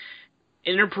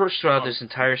 Interspersed throughout this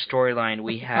entire storyline,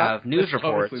 we have news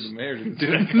reports. Obviously, the mayor didn't see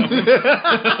that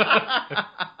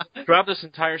coming. Throughout this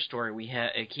entire story,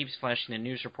 it keeps flashing the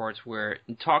news reports where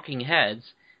talking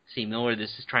heads see Miller.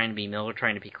 This is trying to be Miller,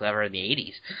 trying to be clever in the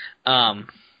 80s,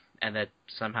 and that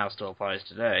somehow still applies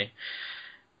today.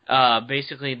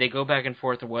 Basically, they go back and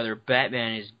forth on whether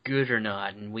Batman is good or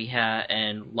not, and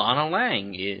Lana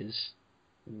Lang is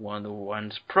one of the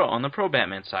ones on the pro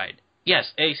Batman side.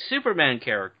 Yes, a Superman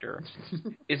character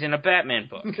is in a Batman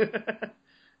book.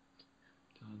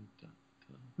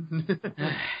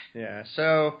 Yeah,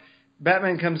 so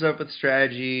Batman comes up with a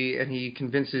strategy, and he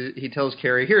tells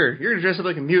Carrie, here, you're going to dress up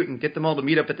like a mutant, get them all to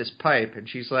meet up at this pipe. And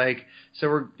she's like, so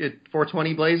we're at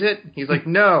 420 Blaze it? He's like,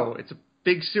 no, it's a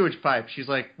big sewage pipe. She's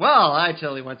like, well, I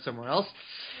totally went somewhere else.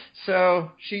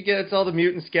 So she gets all the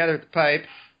mutants gathered at the pipe.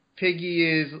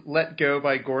 Piggy is let go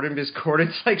by Gordon because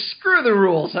Gordon's like, screw the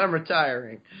rules, I'm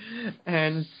retiring.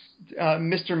 And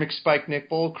Mr.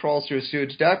 McSpike-Nipple crawls through a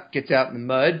sewage duct, gets out in the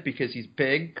mud because he's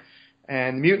big.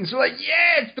 And the mutants are like,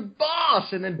 yeah, it's the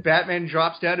boss! And then Batman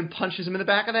drops down and punches him in the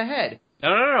back of the head.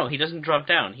 No, he doesn't drop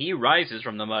down. He rises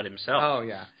from the mud himself. Oh,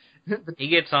 yeah. He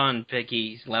gets on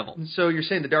Piggy's level. So you're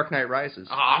saying The Dark Knight Rises.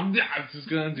 Oh, I'm just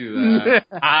going to do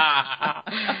that.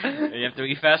 You have to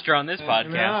be faster on this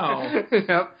podcast.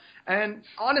 Yep. And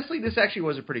honestly, this actually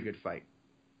was a pretty good fight.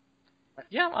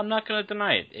 Yeah, I'm not going to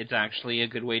deny it. It's actually a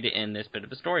good way to end this bit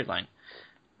of a storyline.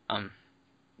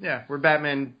 Yeah, where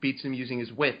Batman beats him using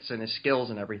his wits and his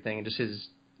skills and everything, and just his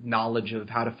knowledge of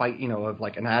how to fight, of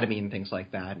like anatomy and things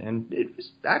like that. And it was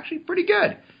actually pretty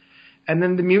good. And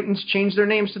then the mutants change their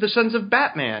names to the Sons of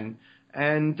Batman,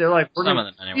 and they're like, some of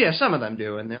them anyway. Yeah, some of them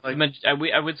do, and they're like, I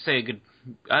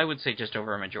would say just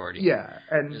over a majority. Yeah,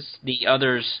 and just the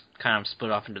others kind of split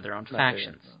off into their own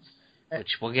factions,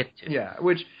 which we'll get to. Yeah,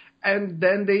 and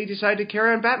then they decide to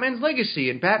carry on Batman's legacy,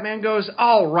 and Batman goes,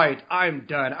 all right, I'm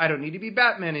done. I don't need to be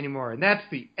Batman anymore, and that's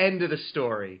the end of the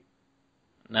story.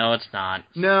 No, it's not.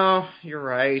 No, you're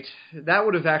right. That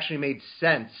would have actually made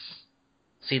sense.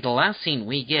 See, the last scene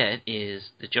we get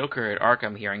is the Joker at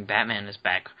Arkham hearing Batman is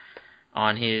back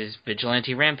on his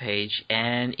vigilante rampage,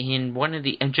 and in one of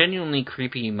the genuinely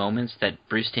creepy moments that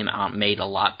Bruce Timm made a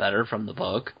lot better from the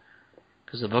book,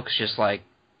 because the book's just like,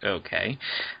 okay,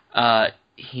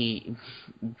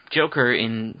 Joker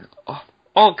in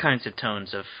all kinds of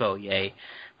tones of faux yay,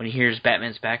 when he hears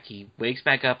Batman's back, he wakes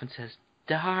back up and says,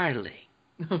 darling.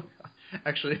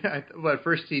 Actually, at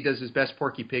first he does his best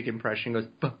Porky Pig impression, goes,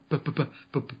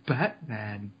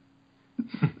 Batman.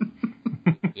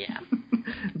 Yeah.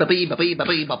 Batman,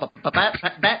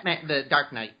 the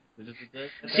Dark Knight.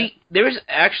 See, there's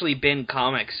actually been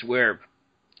comics where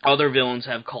other villains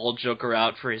have called Joker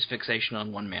out for his fixation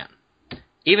on one man.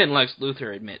 Even Lex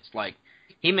Luthor admits, like,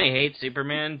 he may hate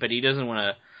Superman, but he doesn't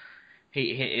want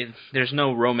to... there's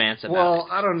no romance about it. Well,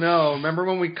 I don't know. Remember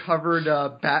when we covered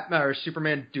Batman or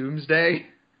Superman Doomsday?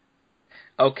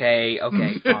 Okay,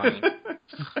 fine.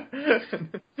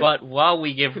 But while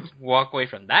we walk away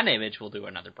from that image, we'll do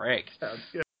another break. Sounds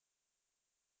good.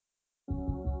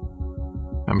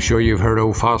 I'm sure you've heard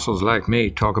old fossils like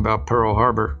me talk about Pearl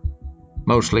Harbor.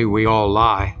 Mostly we all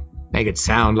lie, make it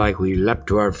sound like we leapt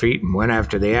to our feet and went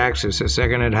after the Axis the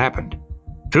second it happened.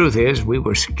 Truth is, we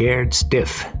were scared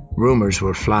stiff. Rumors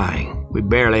were flying. We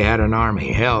barely had an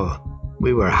army. Hell,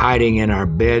 we were hiding in our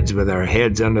beds with our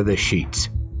heads under the sheets.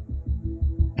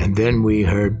 And then we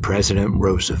heard President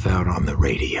Roosevelt on the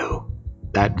radio.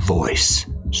 That voice,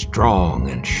 strong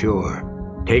and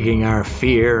sure, taking our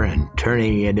fear and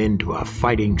turning it into a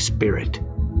fighting spirit.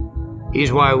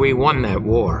 He's why we won that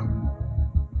war.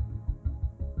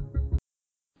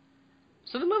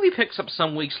 So the movie picks up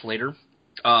some weeks later.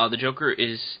 The Joker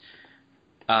is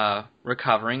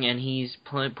recovering, and he's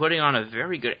putting on a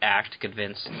very good act to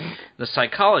convince the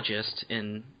psychologist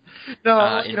in...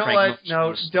 No, you know what?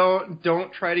 No,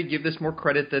 don't try to give this more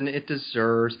credit than it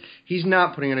deserves. He's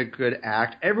not putting in a good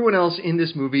act. Everyone else in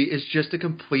this movie is just a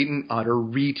complete and utter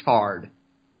retard.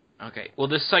 Okay, well,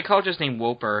 this psychologist named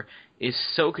Woper is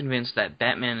so convinced that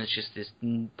Batman is just this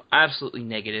absolutely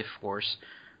negative force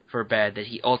for bad that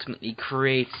he ultimately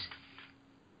creates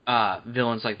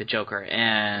villains like the Joker.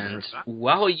 And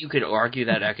while you could argue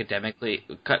that academically,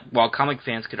 while comic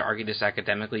fans could argue this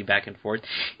academically back and forth,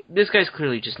 this guy's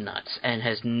clearly just nuts and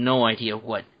has no idea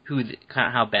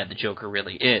how bad the Joker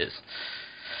really is.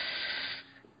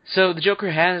 So the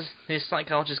Joker has his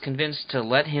psychologist convinced to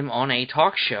let him on a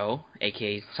talk show,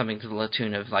 aka something to the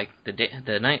tune of like the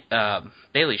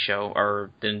Daily Show, or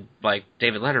then like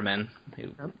David Letterman, who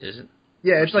is it?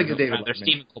 Yeah, it's like the David Letterman.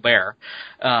 Stephen Colbert.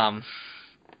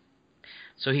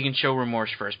 So he can show remorse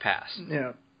for his past.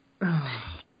 Yeah.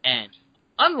 And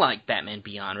unlike Batman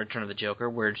Beyond: Return of the Joker,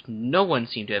 where no one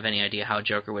seemed to have any idea how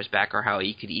Joker was back or how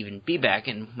he could even be back,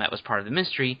 and that was part of the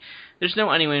mystery, there's no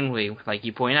anyone way, like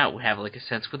you point out, would have like a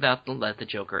sense without to let the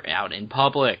Joker out in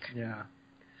public. Yeah.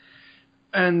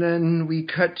 And then we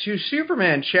cut to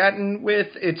Superman chatting with,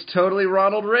 it's totally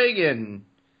Ronald Reagan.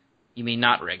 You mean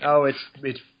not Reagan? Oh, it's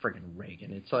friggin'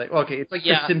 Reagan. It's like, okay, it's like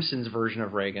Yeah. the Simpsons version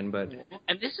of Reagan, but...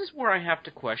 And this is where I have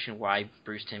to question why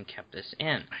Bruce Timm kept this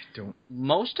in. I don't...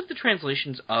 Most of the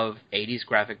translations of 80s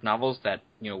graphic novels that,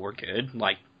 were good,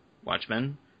 like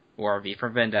Watchmen or V for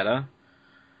Vendetta,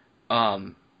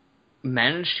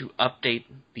 managed to update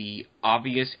the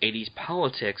obvious 80s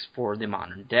politics for the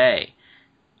modern day.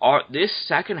 This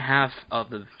second half of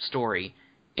the story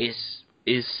is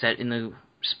set in the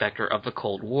specter of the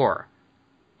Cold War,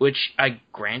 which I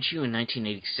grant you in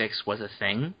 1986 was a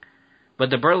thing,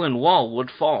 but the Berlin Wall would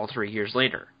fall 3 years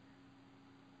later.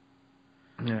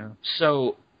 Yeah.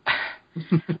 So,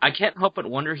 I can't help but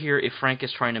wonder here if Frank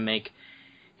is trying to make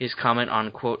his comment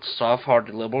on, quote,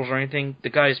 soft-hearted liberals or anything.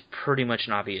 The guy is pretty much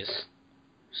an obvious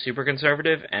super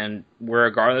conservative, and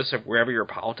regardless of wherever your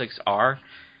politics are,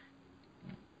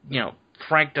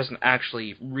 Frank doesn't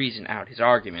actually reason out his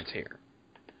arguments here.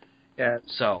 Yeah.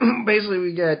 So basically,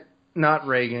 we get not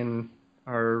Reagan,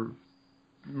 or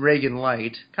Reagan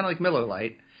Light, kind of like Miller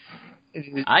Light.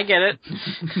 I get it.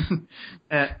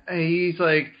 He's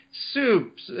like,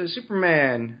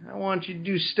 Superman, I want you to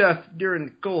do stuff during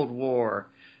the Cold War.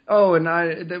 Oh,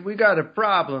 and we got a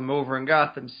problem over in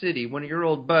Gotham City. One of your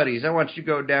old buddies, I want you to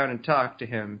go down and talk to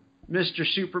him. Mr.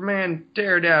 Superman,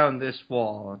 tear down this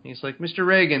wall. And he's like, Mr.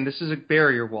 Reagan, this is a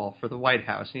barrier wall for the White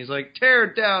House. And he's like,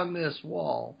 tear down this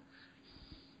wall.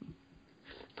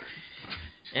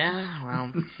 Yeah,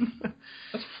 well...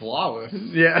 That's flawless.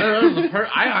 Yeah.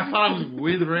 I thought I was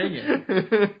with Reagan.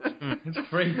 It's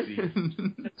crazy.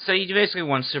 So you basically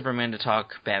want Superman to talk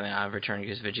Batman out of returning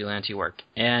his vigilante work.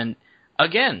 And,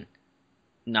 again,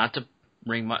 not to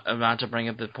bring up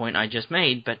the point I just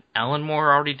made, but Alan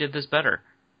Moore already did this better,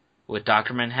 with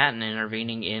Dr. Manhattan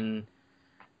intervening in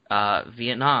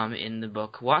Vietnam in the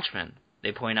book Watchmen.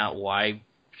 They point out why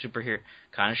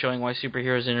showing why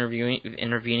superheroes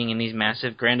intervening in these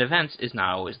massive grand events is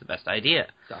not always the best idea.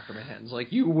 Dr. Manhattan's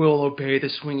like, you will obey the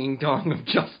swinging dong of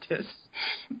justice.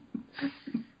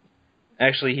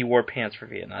 Actually, he wore pants for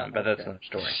Vietnam, but that's another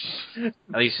story.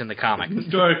 At least in the comic.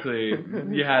 Historically,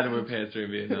 you had to wear pants during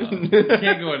Vietnam. You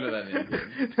can't go into that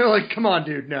name. They're like, come on,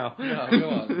 dude, no. No, come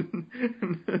on.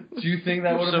 Do you think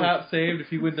that would have saved if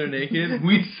he went there naked?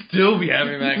 We'd still be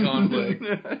having that conflict.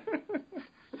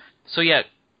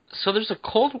 So there's a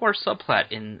Cold War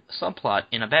subplot in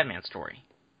a Batman story.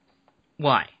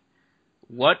 Why?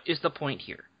 What is the point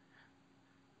here?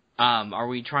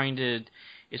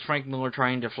 Is Frank Miller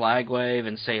trying to flag wave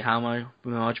and say how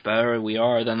much better we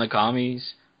are than the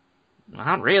commies?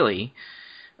 Not really.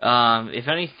 If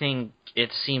anything,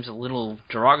 it seems a little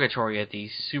derogatory at the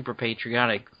super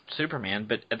patriotic Superman,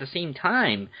 but at the same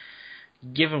time,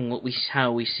 given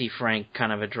how we see Frank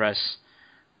kind of address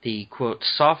the, quote,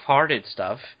 soft-hearted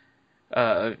stuff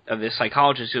of this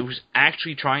psychologist who's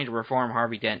actually trying to reform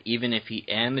Harvey Dent,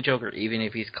 and the Joker, even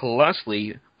if he's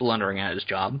colossally blundering at his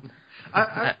job.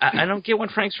 I don't get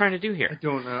what Frank's trying to do here. I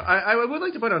don't know. I would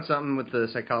like to point out something with the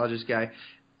psychologist guy.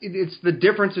 It's the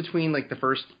difference between like the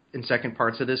first and second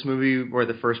parts of this movie, where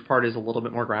the first part is a little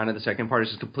bit more grounded, the second part is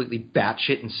just completely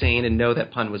batshit insane, and no,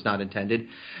 that pun was not intended.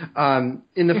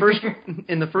 In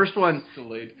the first one,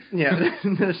 delayed. Yeah,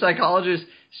 the psychologist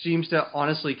seems to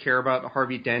honestly care about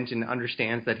Harvey Dent and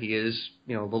understands that he is,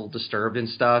 a little disturbed and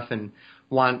stuff, and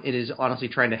it is honestly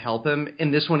trying to help him.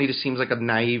 In this one, he just seems like a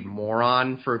naive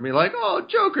moron for me, like, oh,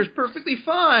 Joker's perfectly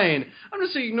fine. I'm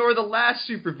just going to ignore the last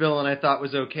supervillain I thought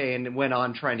was okay, and went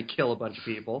on trying to kill a bunch of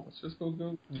people. Let's just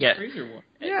go Yeah. crazier one.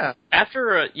 Yeah.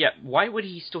 Why would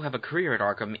he still have a career at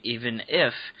Arkham, even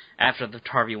if, after the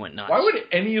Harvey went nuts? Why would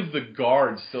any of the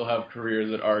guards still have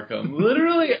careers at Arkham?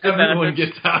 Literally everyone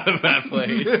gets out of that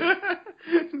place.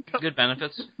 Good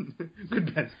benefits?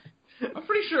 Good benefits. I'm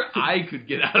pretty sure I could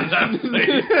get out of that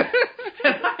place.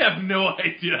 And I have no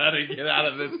idea how to get out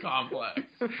of this complex.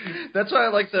 That's why I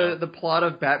like the plot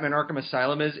of Batman Arkham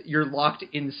Asylum is you're locked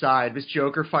inside. This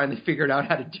Joker finally figured out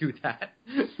how to do that.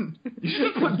 You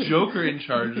should have put Joker in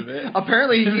charge of it.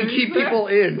 Apparently he can keep people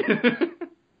in.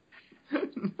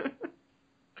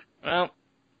 Well,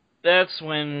 that's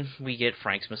when we get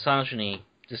Frank's misogyny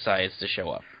decides to show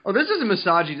up. Oh, this isn't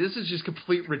misogyny. This is just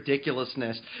complete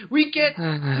ridiculousness. We get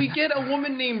a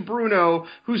woman named Bruno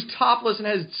who's topless and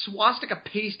has swastika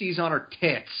pasties on her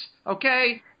tits.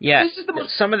 Okay? Yeah, This is the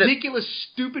most some of the ridiculous,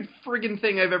 stupid friggin'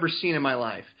 thing I've ever seen in my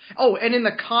life. Oh, and in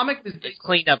the comic... it's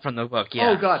cleaned up from the book.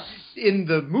 Yeah. Oh, God. In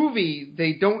the movie,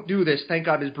 they don't do this. Thank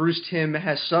God, as Bruce Timm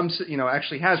has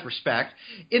actually has respect.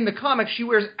 In the comic, she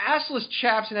wears assless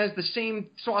chaps and has the same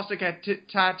swastika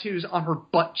tattoos on her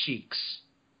butt cheeks.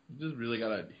 You just really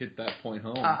gotta hit that point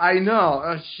home. I know.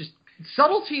 It's just...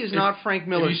 Subtlety is not Frank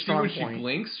Miller's strong if you see point. when she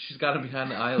blinks, she's got it behind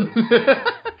the eyelids.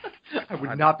 I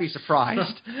would not be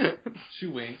surprised. She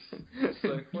winks. It's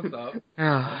like, what's up?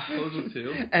 Ah. Close them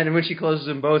too. And when she closes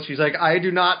them both, she's like, I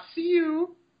do not see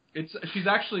you. She's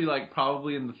actually like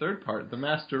probably in the third part, the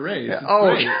master race. It's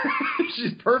Oh, great.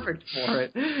 she's perfect for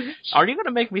it. Are you going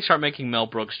to make me start making Mel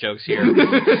Brooks jokes here?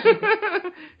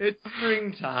 It's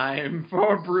springtime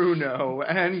for Bruno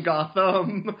and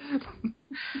Gotham.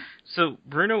 So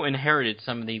Bruno inherited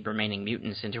some of the remaining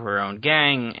mutants into her own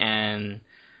gang, and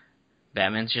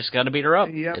Batman's just got to beat her up.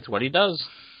 Yep. It's what he does.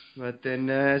 But then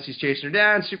as he's chasing her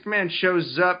down, Superman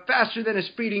shows up faster than a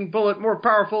speeding bullet, more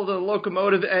powerful than a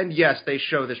locomotive, and yes, they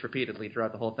show this repeatedly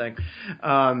throughout the whole thing.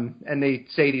 And they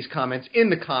say these comments in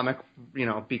the comic,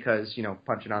 because,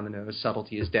 punching on the nose,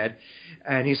 subtlety is dead.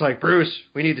 And he's like, Bruce,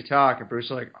 we need to talk. And Bruce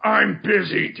is like, I'm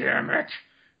busy, damn it.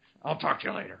 I'll talk to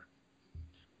you later.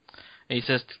 And he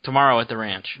says, tomorrow at the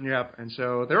ranch. Yep, and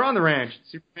so they're on the ranch.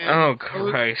 Superman Oh,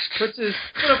 Christ. puts his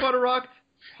foot up on a rock,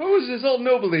 poses all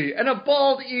nobly, and a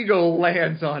bald eagle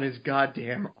lands on his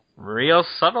goddamn Real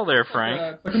subtle there,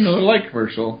 Frank. Like another light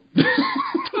commercial.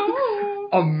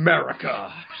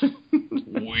 America.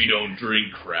 We don't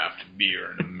drink craft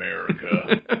beer in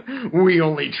America. We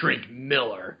only drink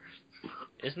Miller.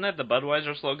 Isn't that the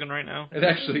Budweiser slogan right now? It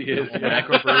actually is.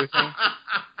 Microbrew thing?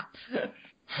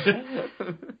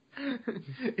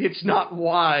 It's not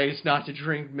wise not to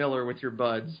drink Miller with your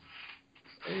buds.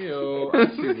 Ayo,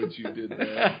 I see what you did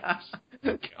there.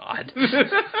 God.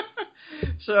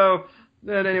 So,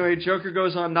 then anyway, Joker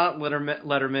goes on not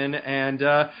Letterman, and,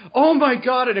 oh my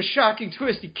God, in a shocking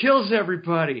twist, he kills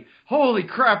everybody. Holy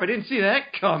crap, I didn't see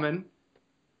that coming.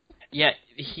 Yeah,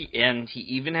 he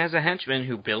even has a henchman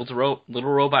who builds little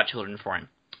robot children for him.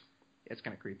 It's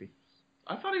kind of creepy.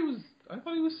 I thought he was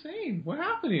sane. What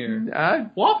happened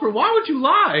here? Walker, why would you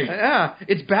lie? Yeah,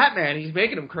 it's Batman. He's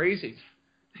making him crazy.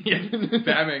 Yeah,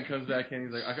 Batman comes back in.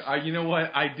 He's like, you know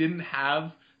what? I didn't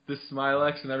have the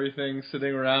Smilex and everything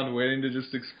sitting around waiting to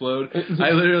just explode. I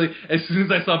literally, as soon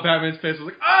as I saw Batman's face, I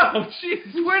was like, oh,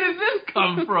 jeez, where did this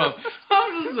come from?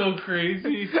 I'm just so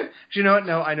crazy. Do you know what?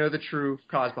 No, I know the true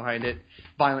cause behind it.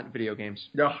 Violent video games.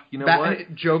 No, you know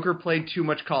what? Joker played too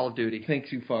much Call of Duty.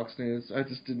 Thank you, Fox News. I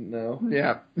just didn't know.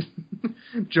 Yeah.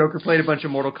 Joker played a bunch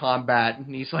of Mortal Kombat,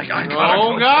 and he's like,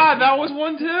 oh, God, that was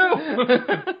one,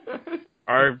 too.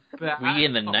 Are we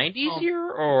in the 90s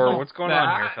here, or what's going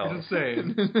on here, fellas?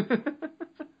 Insane.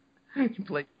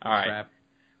 All right. Crap.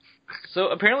 So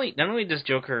apparently, not only does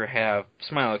Joker have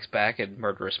Smilex back and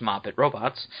murderous Moppet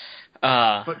robots,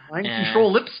 but mind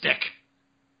control lipstick.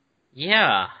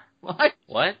 Yeah.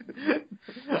 What?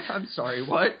 I'm sorry,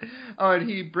 what? Oh, and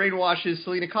he brainwashes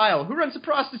Selena Kyle, who runs a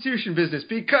prostitution business,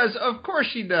 because of course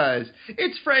she does.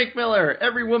 It's Frank Miller.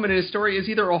 Every woman in his story is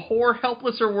either a whore,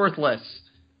 helpless, or worthless.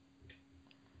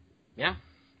 Yeah.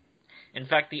 In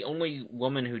fact, the only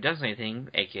woman who does anything,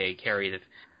 a.k.a. Carrie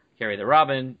the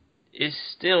Robin, is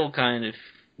still kind of,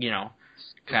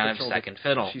 second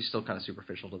fiddle. She's still kind of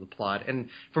superficial to the plot. And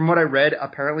from what I read,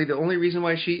 apparently the only reason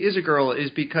why she is a girl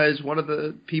is because one of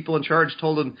the people in charge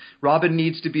told him Robin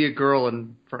needs to be a girl,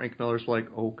 and Frank Miller's like,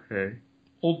 okay.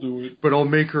 I'll do it. But I'll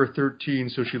make her 13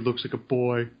 so she looks like a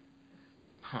boy.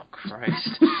 Oh,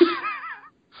 Christ.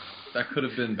 That could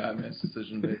have been Batman's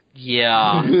decision, babe.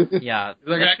 Yeah.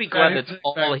 Let's be glad that's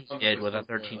all he did with a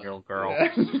 13-year-old girl.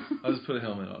 I'll just put a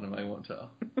helmet on him, I won't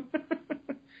tell.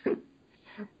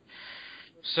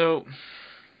 So,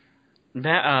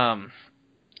 Batman,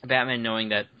 knowing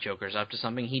that Joker's up to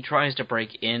something, he tries to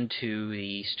break into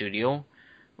the studio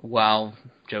while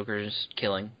Joker's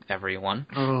killing everyone.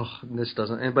 Oh, this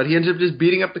doesn't... But he ends up just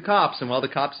beating up the cops, and while the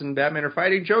cops and Batman are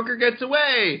fighting, Joker gets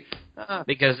away!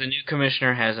 Because the new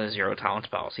commissioner has a zero-tolerance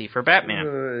policy for Batman.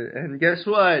 And guess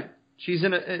what?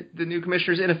 The new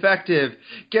commissioner's ineffective.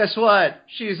 Guess what?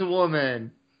 She's a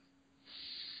woman.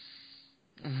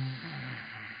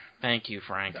 Thank you,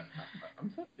 Frank.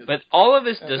 But all of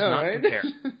this does not compare.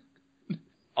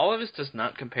 All of this does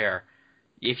not compare.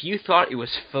 If you thought it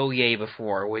was Fourier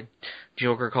before with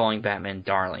Joker calling Batman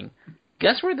darling,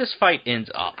 guess where this fight ends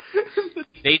up?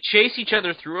 They chase each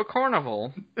other through a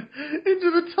carnival.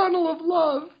 Into the tunnel of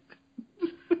love.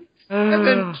 And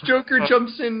then Joker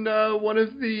jumps in one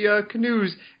of the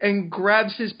canoes and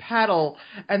grabs his paddle.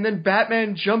 And then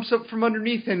Batman jumps up from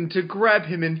underneath him to grab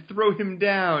him and throw him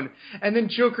down. And then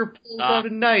Joker pulls out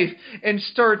a knife and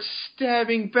starts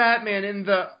stabbing Batman in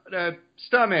the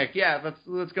stomach. Yeah,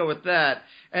 let's go with that.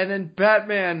 And then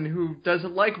Batman, who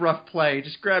doesn't like rough play,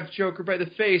 just grabs Joker by the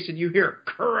face and you hear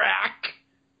crack.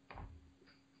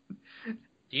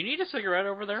 Do you need a cigarette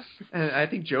over there? And I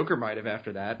think Joker might have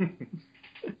after that.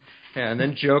 And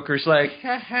then Joker's like,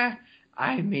 ha ha,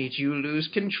 I made you lose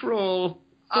control.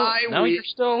 Now you're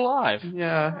still alive.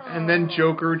 Yeah, and then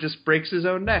Joker just breaks his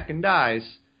own neck and dies.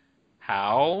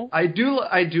 How? I do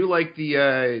like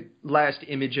the last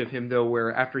image of him, though,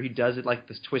 where after he does it, like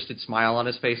this twisted smile on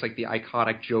his face, like the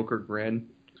iconic Joker grin.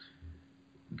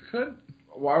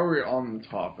 While we're on the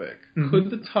topic, could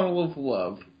the Tunnel of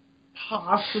Love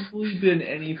possibly been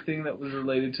anything that was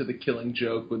related to the Killing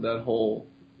Joke with that whole...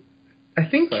 I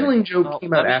think Killing Joke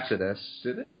came out after this.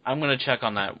 Did it? I'm going to check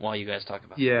on that while you guys talk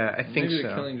about it. Yeah, I think Maybe so.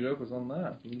 the Killing Joke was on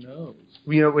that. Who knows?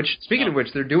 You know, speaking of which,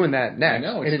 they're doing that next.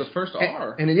 I know, it's the first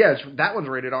R. And that one's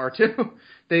rated R, too.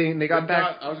 They got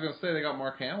back... I was going to say, they got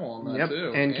Mark Hamill on that,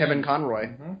 too. And Kevin Conroy.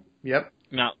 Mm-hmm. Yep.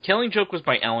 Now, Killing Joke was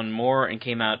by Alan Moore and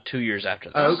came out 2 years after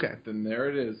this. Oh, okay. Then there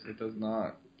it is. It does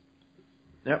not.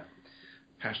 Yep.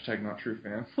 Hashtag not true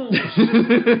fan.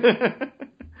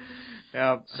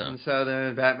 Yep. And so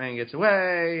then Batman gets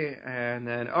away, and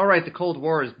then, all right, the Cold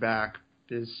War is back.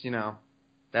 That's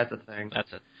a thing.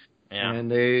 That's it. Yeah. And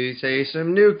they say a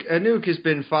nuke has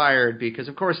been fired, because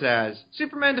of course it has.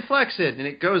 Superman deflects it, and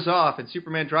it goes off, and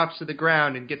Superman drops to the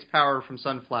ground and gets power from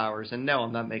sunflowers. And no,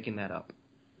 I'm not making that up.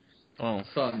 Oh,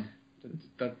 sun.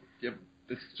 Yep.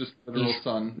 It's just the little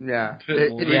sun. Yeah. There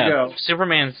you go.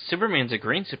 Superman's a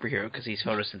green superhero because he's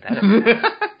photosynthetic.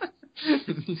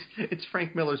 It's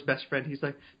Frank Miller's best friend. He's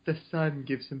like, the sun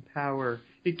gives him power.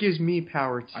 It gives me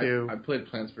power, too. I played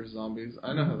Plants vs. Zombies.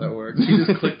 I know how that works. He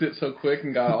just clicked it so quick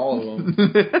and got all of them.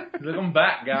 He's like, I'm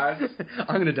back, guys.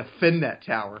 I'm going to defend that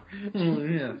tower.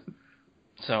 Yeah.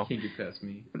 So, can't get past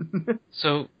me.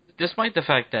 So, despite the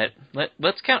fact that...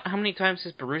 Let's count how many times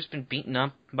has Bruce been beaten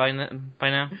up by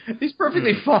now. He's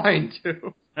perfectly fine,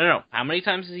 too. No. How many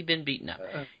times has he been beaten up?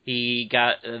 He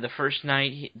got the first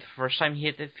time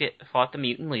he fought the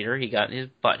mutant leader, he got his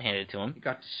butt handed to him.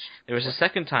 There was a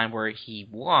second time where he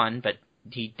won, but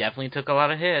he definitely took a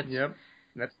lot of hits. Yep.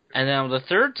 And then the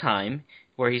third time,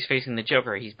 where he's facing the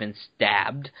Joker, he's been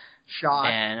stabbed, shot,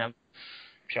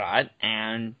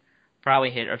 and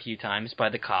probably hit a few times by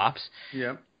the cops.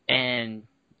 Yep. And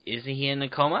isn't he in a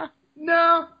coma?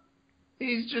 No.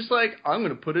 He's just like, I'm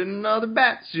going to put in another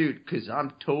bat suit because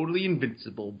I'm totally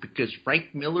invincible because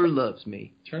Frank Miller loves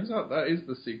me. Turns out that is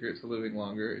the secret to living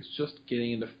longer. It's just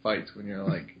getting into fights when you're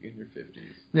like in your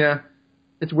 50s. Yeah.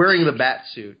 It's wearing the bat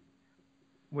suit.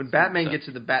 When Batman gets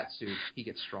in the bat suit, he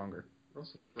gets stronger.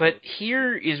 But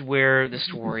here is where the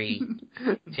story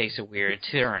takes a weird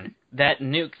turn. That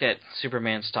nuke that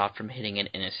Superman stopped from hitting an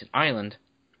innocent island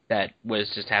that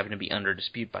was just happened to be under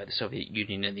dispute by the Soviet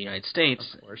Union and the United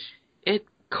States, of course, it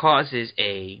causes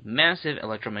a massive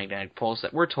electromagnetic pulse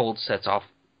that we're told sets off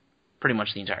pretty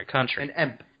much the entire country. An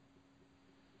EMP.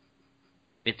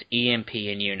 It's EMP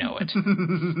and you know it.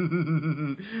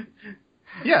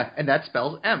 Yeah, and that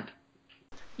spells EMP.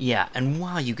 Yeah, and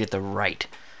while you get the right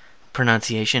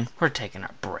pronunciation, we're taking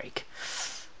our break.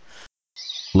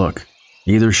 Look,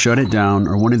 either shut it down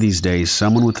or one of these days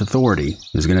someone with authority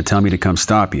is going to tell me to come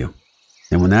stop you.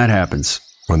 And when that happens,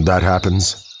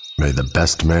 may the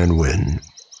best man win.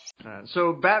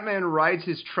 So Batman rides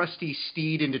his trusty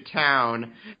steed into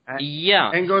town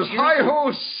and goes,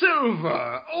 hi-ho,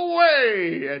 Silver,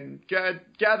 away! And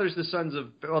gathers the sons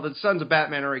of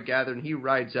Batman are already gathered, and he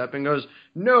rides up and goes,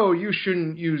 no, you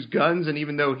shouldn't use guns. And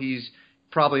even though he's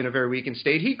probably in a very weakened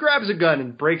state, he grabs a gun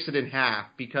and breaks it in half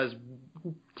because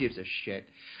who gives a shit?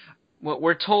 Well,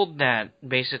 we're told that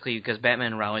basically because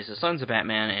Batman rallies the sons of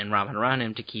Batman and Robin around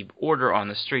him to keep order on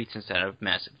the streets instead of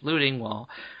massive looting, while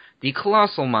the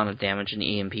colossal amount of damage an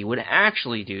EMP would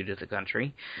actually do to the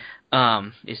country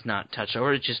is not touched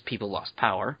over. It's just people lost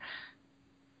power.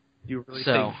 You really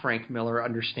think Frank Miller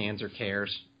understands or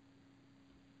cares?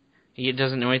 He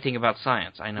doesn't know anything about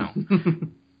science, I know.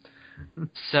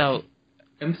 So,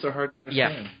 EMPs are hard to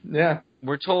understand. Yeah.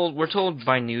 We're told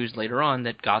by news later on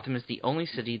that Gotham is the only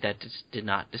city that did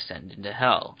not descend into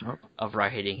hell of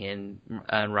rioting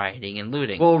and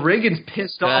looting. Well, Reagan's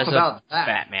pissed off about that.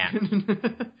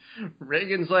 Batman.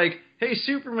 Reagan's like, hey,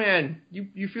 Superman,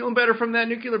 you feeling better from that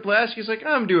nuclear blast? He's like,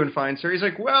 I'm doing fine, sir. He's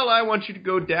like, well, I want you to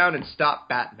go down and stop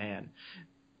Batman.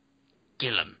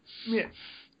 Kill him. Yeah.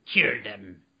 Cure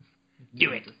them.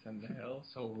 Do it. Descend the hill,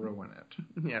 so ruin it.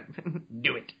 Yeah,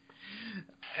 do it.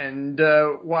 And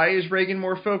why is Reagan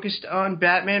more focused on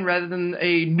Batman rather than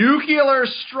a nuclear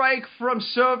strike from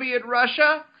Soviet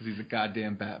Russia? Because he's a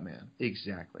goddamn Batman.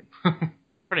 Exactly.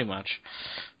 Pretty much.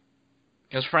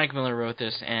 Because Frank Miller wrote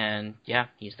this, and yeah,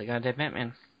 he's the goddamn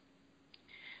Batman.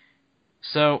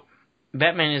 So,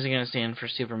 Batman isn't going to stand for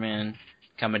Superman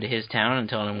coming to his town and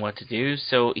telling him what to do,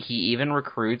 so he even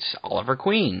recruits Oliver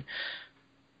Queen,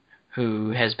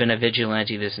 who has been a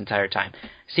vigilante this entire time.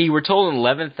 See, we're told in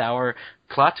 11th hour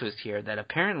plot twist here that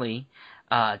apparently,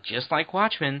 just like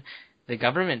Watchmen, the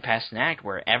government passed an act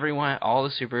where all the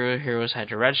superheroes had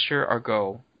to register or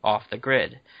go off the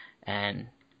grid. And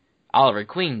Oliver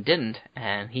Queen didn't,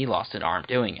 and he lost an arm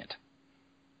doing it.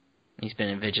 He's been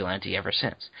a vigilante ever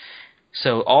since.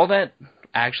 So all that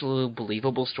actual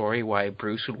believable story why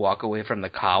Bruce would walk away from the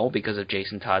cowl because of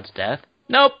Jason Todd's death?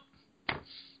 Nope.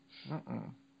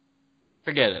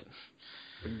 Forget it.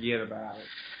 Forget about it.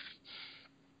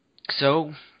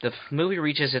 So, the movie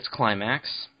reaches its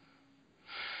climax.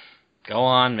 Go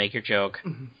on, make your joke.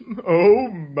 Oh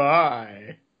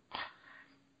my.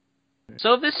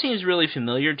 So this seems really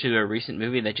familiar to a recent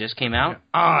movie that just came out.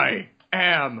 I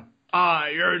am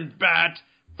Iron Bat,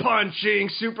 punching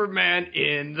Superman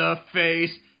in the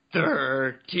face.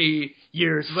 30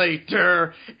 years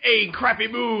later, a crappy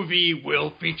movie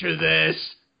will feature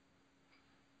this.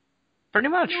 Pretty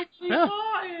much. Yeah.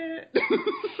 Saw it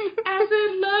as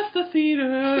it left the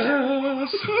theaters.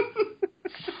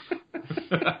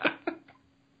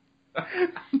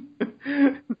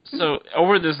 So,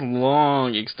 over this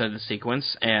long extended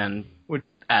sequence, and Which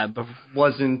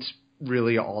wasn't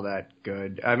really all that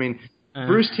good. I mean,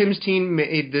 Bruce Timm's team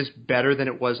made this better than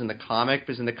it was in the comic,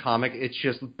 because in the comic, it's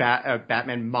just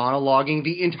Batman monologuing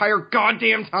the entire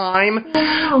goddamn time.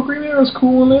 Oh, Green Arrow's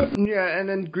cool in it. Yeah, and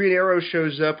then Green Arrow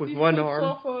shows up with one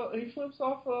arm. He flips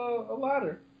off a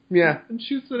ladder. Yeah. And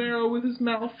shoots an arrow with his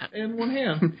mouth and one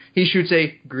hand. He shoots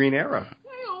a green arrow.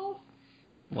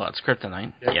 Well, it's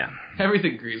kryptonite. Yeah.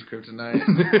 Everything green's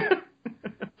kryptonite.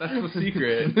 That's the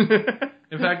secret.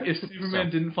 In fact, if Superman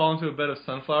didn't fall into a bed of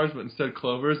sunflowers, but instead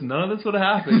clovers, none of this would have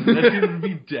happened. That dude would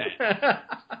be dead.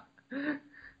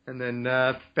 And then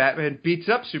Batman beats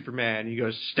up Superman. He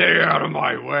goes, "Stay out of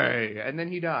my way," and then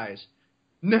he dies.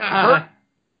 Nah.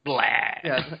 Blah.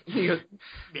 Yeah. He goes,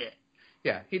 "Bleh."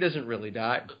 Yeah. He doesn't really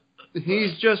die.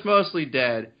 He's just mostly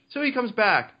dead. So he comes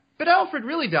back. But Alfred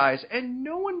really dies, and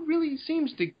no one really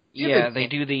seems to give it. They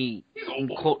do the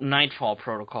quote Nightfall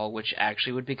protocol, which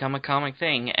actually would become a comic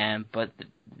thing,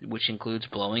 which includes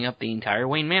blowing up the entire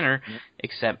Wayne Manor,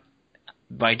 except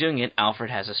by doing it,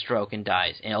 Alfred has a stroke and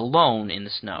dies alone in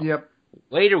the snow. Yep.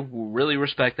 Way to really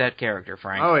respect that character,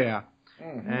 Frank. Oh yeah.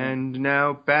 Mm-hmm. And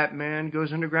now Batman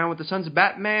goes underground with the sons of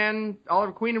Batman,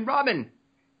 Oliver Queen, and Robin.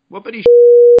 Whoopity.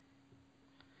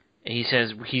 He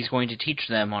says he's going to teach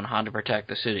them on how to protect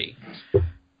the city.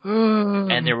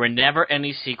 And there were never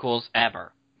any sequels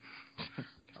ever.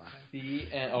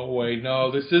 Oh wait,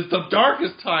 no, this is the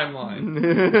darkest timeline.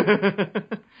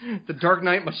 The Dark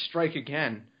Knight must strike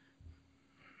again.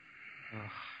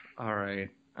 All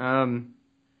right.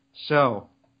 So.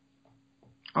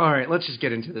 All right, let's just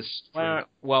get into this.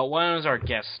 Well, when does our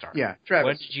guest start? Yeah, Travis.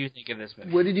 What did you think of this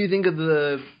movie? What did you think of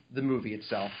the movie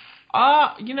itself?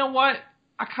 You know what?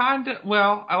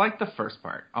 I liked the first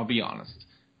part, I'll be honest.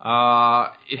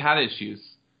 It had issues.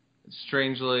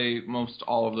 Strangely, most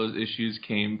all of those issues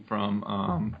came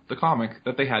from the comic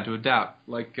that they had to adapt.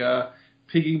 Like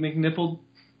Piggy McNipple.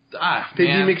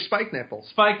 Piggy McSpike-Nipple.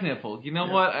 Spike Nipple. You know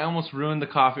what? I almost ruined the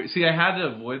copy. See, I had to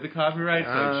avoid the copyright, so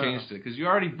I changed it. Because you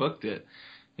already booked it.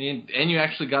 And you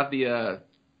actually got the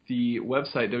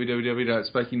website,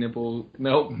 www.spikynipple.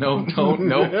 Nope. Don't go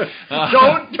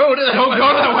to that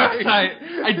website.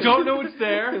 I don't know it's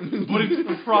there, but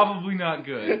it's probably not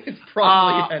good. It's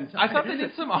probably hentai. I thought they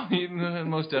did some. It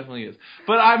most definitely is.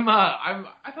 But I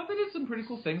thought they did some pretty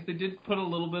cool things. They did put a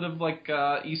little bit of like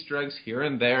Easter eggs here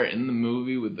and there in the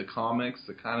movie with the comics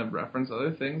that kind of reference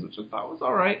other things, which I thought was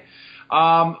all right.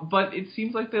 But it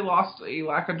seems like they lost a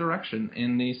lack of direction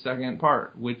in the second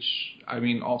part, which, I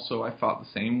mean, also I thought the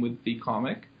same with the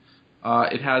comic.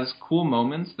 It has cool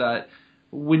moments that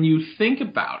when you think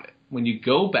about it, when you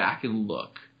go back and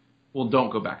look, well, don't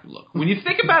go back and look. When you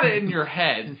think about it in your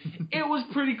head, it was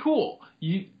pretty cool.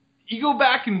 You go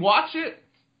back and watch it,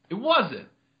 it wasn't.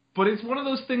 But it's one of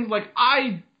those things like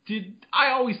I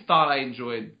always thought I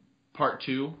enjoyed part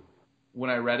 2 when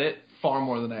I read it far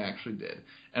more than I actually did.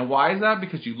 And why is that?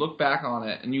 Because you look back on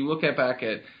it and you look back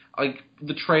at like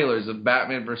the trailers of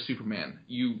Batman vs Superman.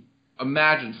 You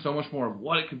imagine so much more of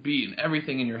what it could be and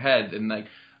everything in your head, and like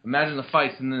imagine the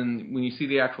fights, and then when you see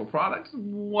the actual product, it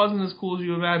wasn't as cool as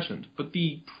you imagined. But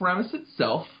the premise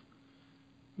itself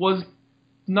was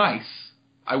nice.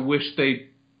 I wish they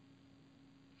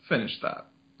finished that.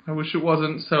 I wish it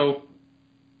wasn't so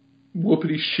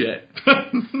whoopity shit.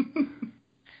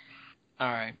 All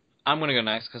right. I'm going to go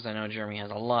next because I know Jeremy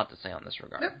has a lot to say on this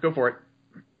regard. Yep, go for it.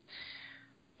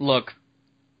 Look,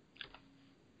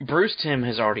 Bruce Timm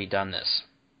has already done this.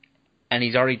 And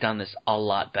he's already done this a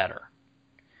lot better.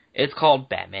 It's called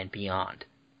Batman Beyond.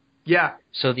 Yeah.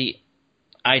 So the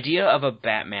idea of a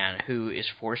Batman who is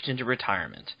forced into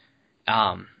retirement,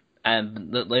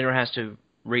 and later has to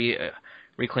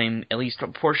reclaim at least a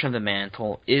portion of the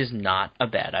mantle is not a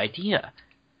bad idea.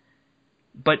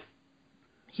 But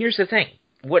here's the thing.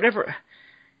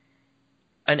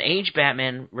 An aged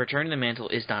Batman returning the mantle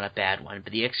is not a bad one,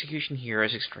 but the execution here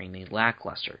is extremely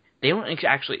lackluster. They don't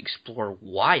actually explore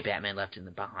why Batman left him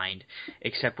behind,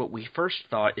 except what we first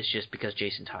thought is just because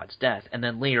Jason Todd's death, and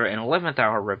then later an 11th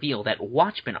hour reveal that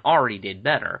Watchmen already did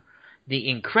better, The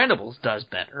Incredibles does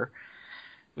better,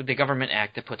 with the government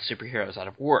act that puts superheroes out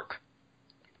of work.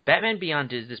 Batman Beyond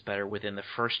did this better within the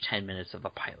first 10 minutes of the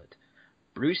pilot.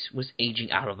 Bruce was aging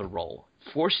out of the role,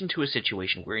 forced into a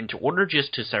situation where, in order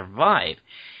just to survive,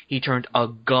 he turned a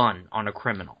gun on a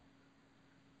criminal.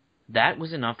 That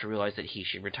was enough to realize that he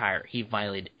should retire. He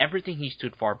violated everything he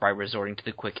stood for by resorting to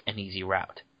the quick and easy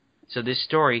route. So this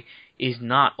story is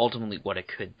not ultimately what it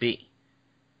could be.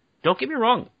 Don't get me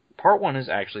wrong, Part 1 is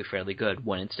actually fairly good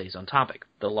when it stays on topic.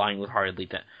 The line with Harvey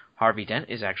Dent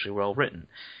is actually well written.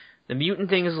 The mutant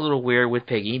thing is a little weird with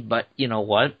Piggy, but you know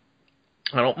what?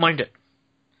 I don't mind it.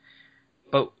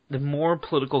 But the more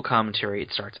political commentary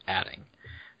it starts adding,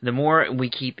 the more we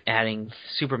keep adding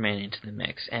Superman into the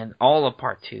mix, and all of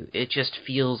Part 2, it just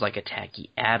feels like a tacky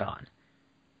add-on.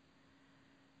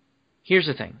 Here's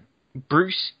the thing.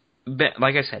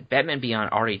 Like I said, Batman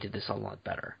Beyond already did this a lot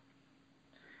better.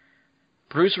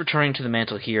 Bruce returning to the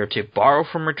mantle here to borrow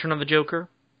from Return of the Joker?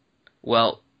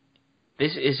 Well,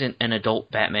 this isn't an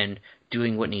adult Batman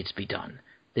doing what needs to be done.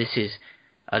 This is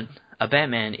a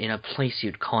Batman in a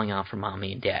playsuit calling out for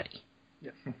mommy and daddy.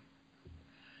 Yeah.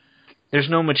 There's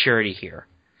no maturity here.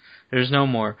 There's no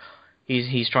more,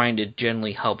 he's trying to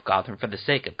genuinely help Gotham for the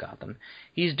sake of Gotham.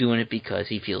 He's doing it because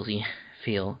he feels,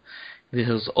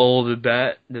 oh,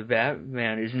 the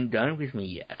Batman isn't done with me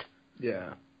yet.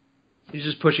 Yeah. He's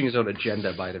just pushing his own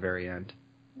agenda by the very end.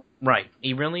 Right,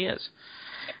 he really is.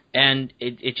 And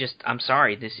it just, I'm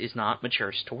sorry, this is not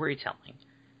mature storytelling.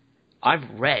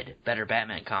 I've read better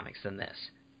Batman comics than this.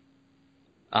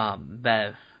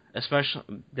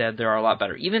 Especially that there are a lot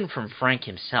better. Even from Frank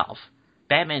himself,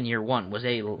 Batman Year One was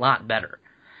a lot better.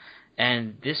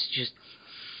 And this just,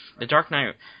 The Dark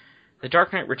Knight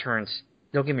Returns.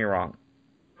 Don't get me wrong.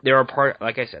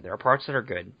 Like I said, there are parts that are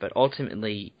good, but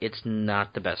ultimately, it's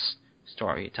not the best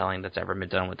storytelling that's ever been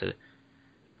done with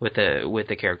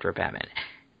the character of Batman.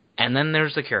 And then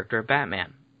there's the character of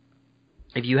Batman.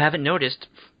 If you haven't noticed,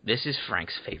 this is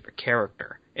Frank's favorite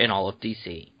character in all of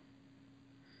DC.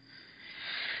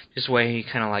 This way,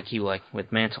 kind of like you like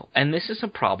with Mantle. And this is a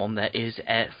problem that is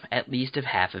at least of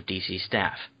half of DC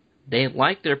staff. They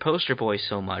like their poster boys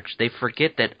so much, they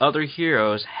forget that other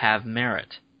heroes have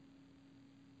merit.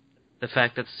 The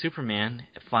fact that Superman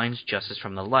finds justice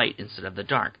from the light instead of the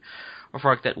dark. Or the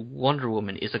fact that Wonder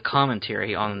Woman is a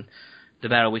commentary on the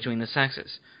battle between the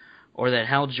sexes. Or that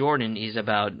Hal Jordan is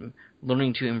about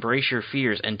learning to embrace your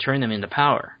fears and turn them into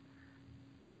power.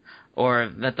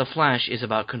 Or that the Flash is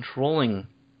about controlling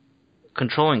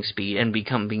speed and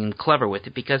being clever with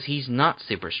it because he's not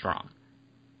super strong.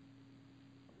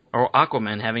 Or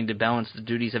Aquaman having to balance the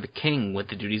duties of a king with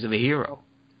the duties of a hero.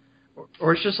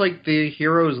 Or it's just like the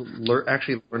heroes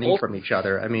actually learning from each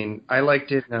other. I mean, I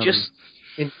liked it.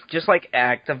 Just like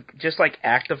Act of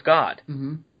God,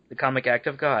 mm-hmm. The comic Act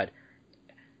of God.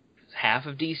 Half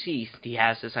of DC, he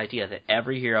has this idea that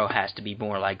every hero has to be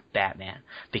more like Batman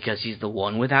because he's the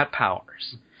one without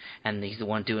powers, and he's the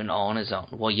one doing it all on his own.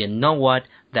 Well, you know what?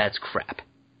 That's crap.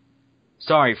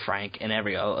 Sorry, Frank, and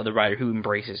every other writer who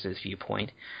embraces this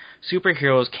viewpoint.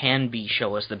 Superheroes can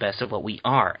show us the best of what we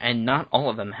are, and not all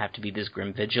of them have to be this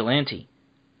grim vigilante.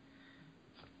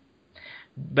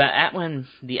 But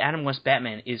the Adam West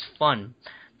Batman is fun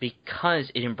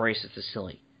because it embraces the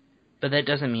silly. But that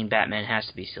doesn't mean Batman has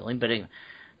to be silly, but it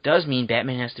does mean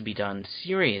Batman has to be done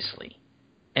seriously.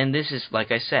 And this is,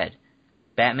 like I said,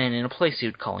 Batman in a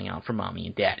playsuit calling out for mommy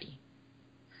and daddy.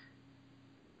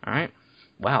 Alright?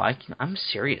 Wow, I'm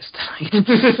serious tonight.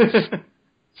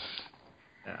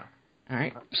 Yeah.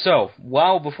 Alright, so,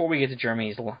 before we get to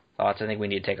Jeremy's thoughts, I think we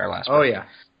need to take our last break. Oh, yeah.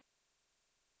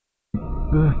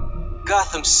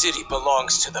 Gotham City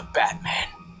belongs to the Batman.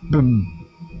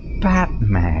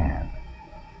 Batman.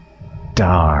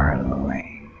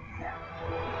 Darling.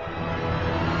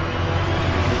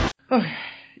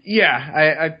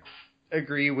 Yeah, I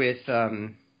agree with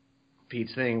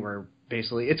Pete's thing where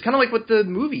basically it's kind of like with the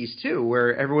movies too,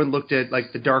 where everyone looked at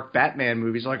like the Dark Batman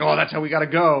movies like, oh, that's how we got to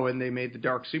go, and they made the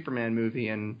Dark Superman movie,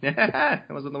 and that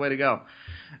wasn't the way to go.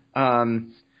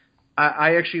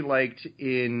 I actually liked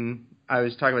I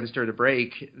was talking about this during the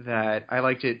break, that I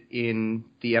liked it in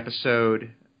the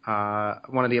episode,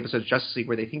 one of the episodes of Justice League,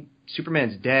 where they think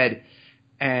Superman's dead,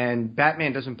 and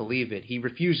Batman doesn't believe it. He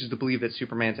refuses to believe that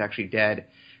Superman's actually dead.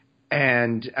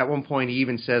 And at one point he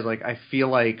even says, like, I feel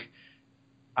like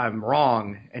I'm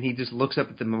wrong. And he just looks up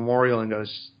at the memorial and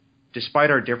goes,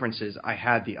 despite our differences, I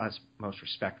had the utmost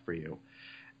respect for you.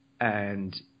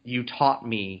 And you taught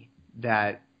me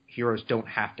that heroes don't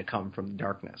have to come from the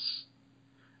darkness.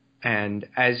 And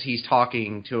as he's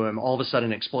talking to him, all of a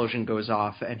sudden an explosion goes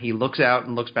off, and he looks out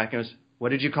and looks back and goes, what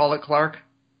did you call it, Clark?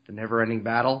 The never-ending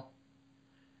battle?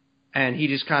 And he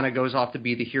just kind of goes off to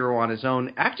be the hero on his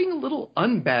own, acting a little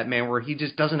un-Batman, where he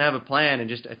just doesn't have a plan and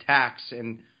just attacks,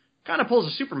 and kind of pulls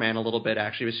a Superman a little bit,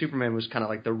 actually. But Superman was kind of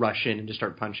like the rush in and just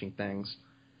start punching things.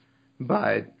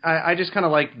 But I just kind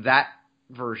of like that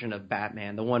version of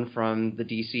Batman, the one from the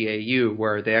DCAU,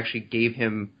 where they actually gave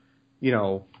him, you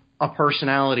know, a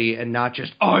personality and not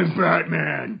just, I'm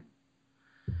Batman!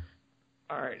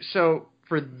 Alright, so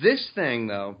for this thing,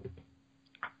 though,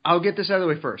 I'll get this out of the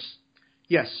way first.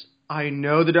 Yes, I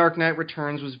know The Dark Knight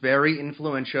Returns was very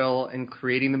influential in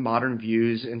creating the modern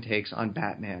views and takes on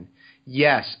Batman.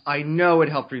 Yes, I know it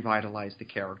helped revitalize the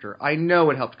character. I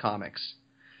know it helped comics.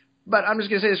 But I'm just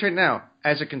going to say this right now.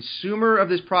 As a consumer of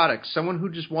this product, someone who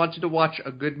just wanted to watch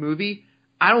a good movie,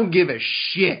 I don't give a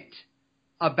shit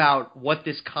about what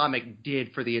this comic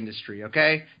did for the industry,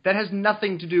 okay? That has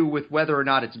nothing to do with whether or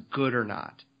not it's good or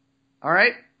not. All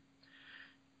right?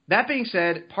 That being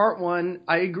said, part one,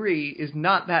 I agree, is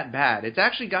not that bad. It's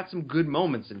actually got some good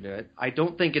moments into it. I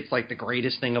don't think it's like the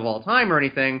greatest thing of all time or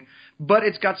anything, but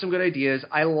it's got some good ideas.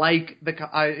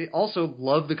 I also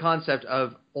love the concept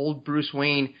of old Bruce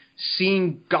Wayne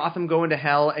seeing Gotham go into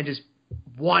hell and just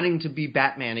wanting to be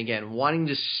Batman again, wanting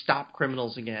to stop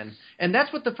criminals again. And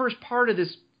that's what the first part of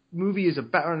this movie is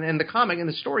about, and the comic and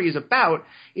the story is about,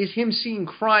 is him seeing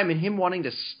crime and him wanting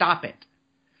to stop it.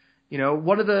 You know,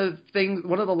 one of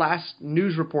the last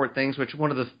news report things, which one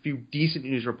of the few decent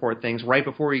news report things, right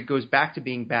before he goes back to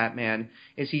being Batman,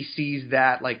 is he sees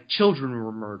that, like, children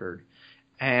were murdered.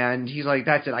 And he's like,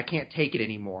 that's it, I can't take it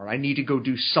anymore. I need to go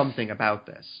do something about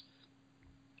this.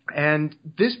 And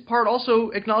this part also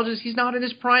acknowledges he's not in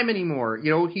his prime anymore.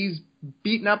 You know, he's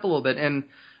beaten up a little bit. And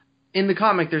in the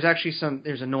comic, there's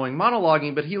annoying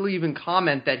monologuing, but he'll even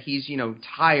comment that he's, you know,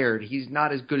 tired. He's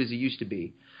not as good as he used to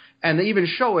be. And they even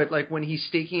show it, like, when he's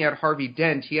staking out Harvey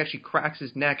Dent, he actually cracks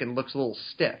his neck and looks a little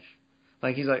stiff.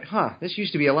 Like, he's like, this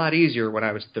used to be a lot easier when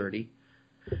I was 30.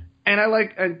 And I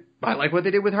like what they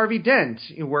did with Harvey Dent,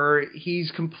 where he's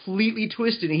completely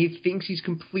twisted and he thinks he's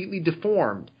completely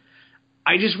deformed.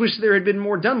 I just wish there had been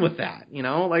more done with that, you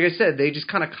know? Like I said, they just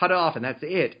kind of cut off and that's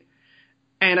it.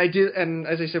 And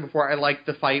as I said before, I liked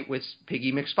the fight with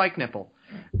Piggy McSpike-Nipple.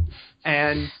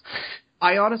 And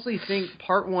I honestly think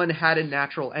part one had a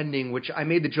natural ending, which I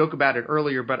made the joke about it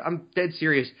earlier, but I'm dead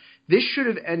serious. This should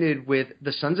have ended with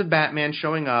the Sons of Batman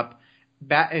showing up,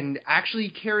 and actually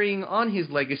carrying on his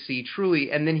legacy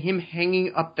truly, and then him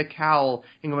hanging up the cowl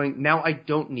and going, now I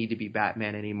don't need to be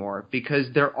Batman anymore, because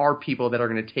there are people that are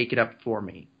going to take it up for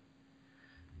me.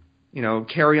 You know,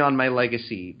 carry on my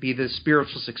legacy, be the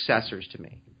spiritual successors to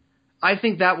me. I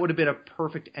think that would have been a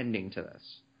perfect ending to this.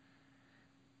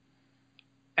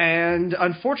 And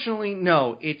unfortunately,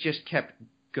 no, it just kept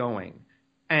going.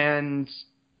 And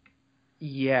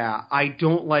yeah, I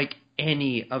don't like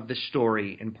any of the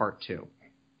story in part two.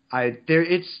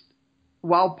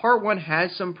 While part one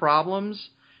has some problems,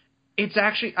 it's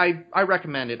actually, I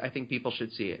recommend it. I think people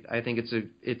should see it. I think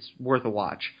it's worth a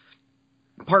watch.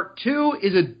 Part two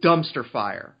is a dumpster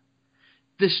fire.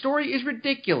 The story is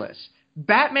ridiculous.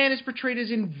 Batman is portrayed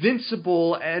as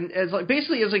invincible and as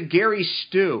basically as Gary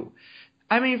Stu.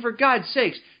 I mean, for God's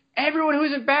sakes, everyone who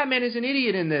isn't Batman is an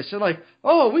idiot in this. They're like,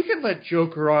 oh, we can let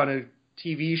Joker on a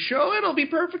TV show. It'll be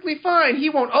perfectly fine. He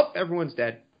won't. Oh, everyone's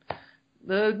dead.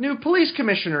 The new police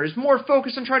commissioner is more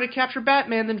focused on trying to capture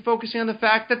Batman than focusing on the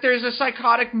fact that there's a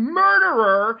psychotic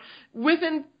murderer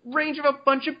within range of a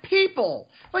bunch of people.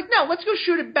 Like, no, let's go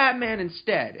shoot at Batman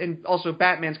instead. And also,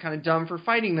 Batman's kind of dumb for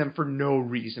fighting them for no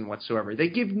reason whatsoever. They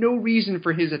give no reason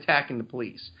for his attacking the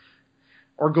police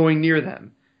or going near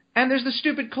them. And there's the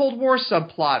stupid Cold War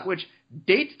subplot, which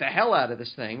dates the hell out of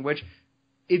this thing, which,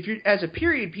 if you're as a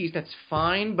period piece, that's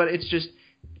fine, but it's just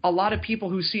a lot of people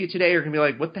who see it today are going to be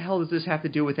like, what the hell does this have to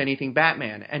do with anything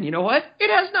Batman? And you know what? It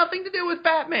has nothing to do with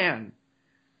Batman.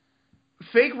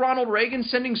 Fake Ronald Reagan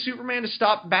sending Superman to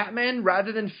stop Batman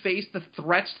rather than face the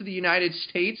threats to the United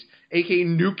States, aka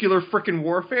nuclear frickin'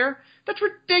 warfare? That's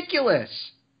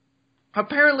ridiculous.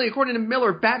 Apparently, according to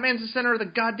Miller, Batman's the center of the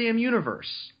goddamn universe.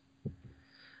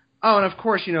 Oh, and of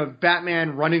course,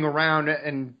 Batman running around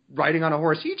and riding on a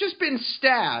horse. He'd just been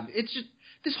stabbed. It's just,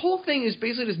 this whole thing is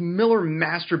basically just Miller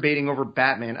masturbating over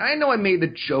Batman. I know I made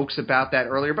the jokes about that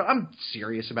earlier, but I'm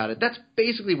serious about it. That's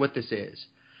basically what this is.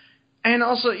 And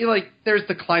also, there's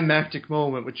the climactic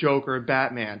moment with Joker and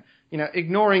Batman.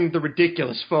 Ignoring the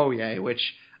ridiculous Foyer, which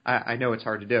I know it's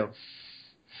hard to do.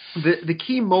 The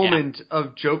key moment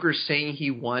of Joker saying he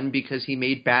won because he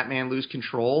made Batman lose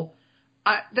control,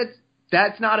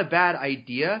 that's not a bad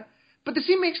idea. But the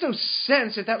scene makes no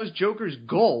sense if that was Joker's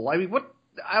goal. I mean, what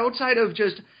outside of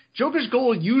just Joker's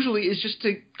goal usually is just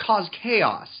to cause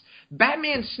chaos.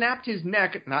 Batman snapped his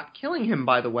neck, not killing him,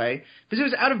 by the way, because it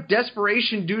was out of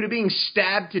desperation due to being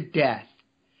stabbed to death.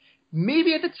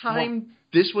 Maybe at the time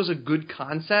this was a good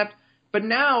concept, but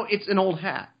now it's an old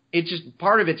hat. It's just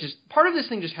part of this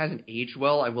thing just hasn't aged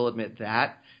well. I will admit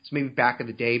that. So maybe back in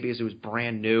the day because it was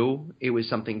brand new, it was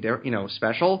something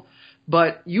special.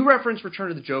 But you referenced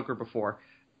Return of the Joker before.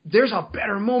 There's a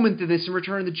better moment than this in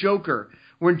Return of the Joker,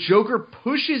 when Joker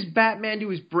pushes Batman to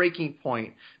his breaking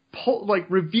point,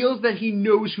 reveals that he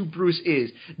knows who Bruce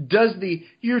is, does the,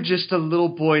 you're just a little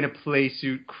boy in a play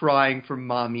suit crying for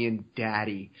mommy and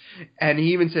daddy. And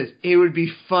he even says, it would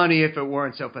be funny if it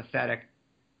weren't so pathetic.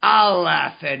 I'll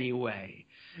laugh anyway.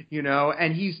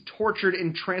 And he's tortured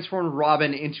and transformed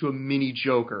Robin into a mini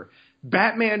Joker.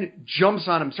 Batman jumps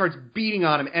on him, starts beating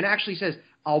on him, and actually says,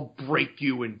 I'll break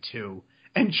you in two.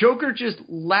 And Joker just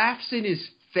laughs in his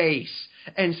face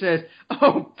and says,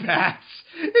 oh, Bats,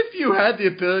 if you had the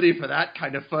ability for that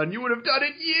kind of fun, you would have done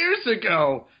it years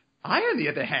ago. I, on the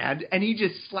other hand, and he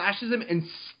just slashes him and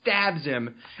stabs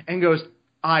him and goes,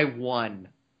 I won.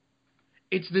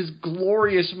 It's this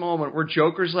glorious moment where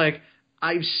Joker's like,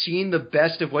 I've seen the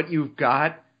best of what you've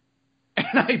got,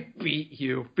 and I beat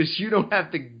you, because you don't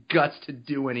have the guts to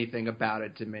do anything about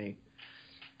it to me.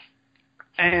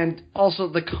 And also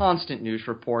the constant news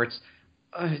reports.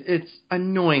 It's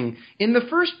annoying. In the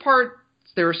first part,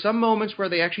 there are some moments where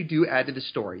they actually do add to the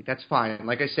story. That's fine.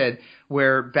 Like I said,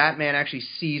 where Batman actually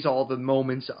sees all the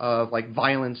moments of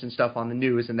violence and stuff on the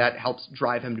news, and that helps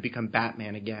drive him to become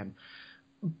Batman again.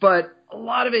 But a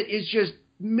lot of it is just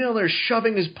Miller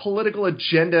shoving his political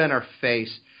agenda in our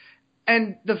face.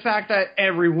 And the fact that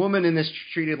every woman in this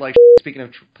treated like speaking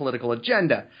of political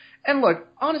agenda. And look,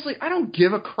 honestly, I don't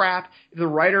give a crap if the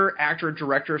writer, actor, or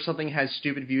director of something has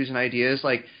stupid views and ideas.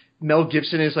 Like, Mel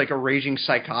Gibson is a raging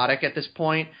psychotic at this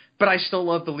point, but I still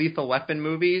love the Lethal Weapon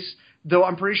movies, though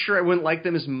I'm pretty sure I wouldn't like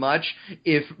them as much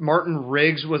if Martin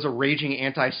Riggs was a raging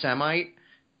anti-Semite,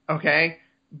 okay?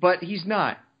 But he's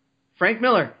not. Frank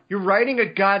Miller, you're writing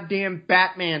a goddamn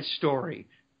Batman story.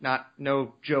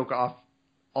 No joke off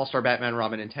All-Star Batman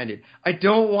Robin intended. I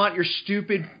don't want your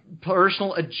stupid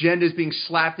personal agendas being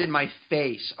slapped in my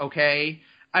face, okay?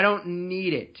 I don't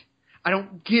need it. I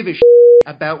don't give a shit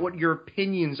about what your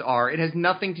opinions are. It has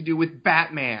nothing to do with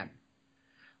Batman.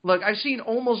 Look, I've seen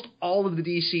almost all of the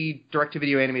DC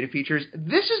direct-to-video animated features.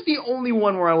 This is the only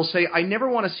one where I will say I never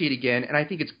want to see it again, and I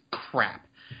think it's crap.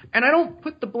 And I don't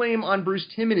put the blame on Bruce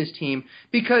Timm and his team,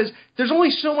 because there's only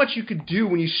so much you could do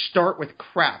when you start with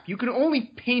crap. You can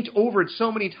only paint over it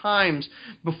so many times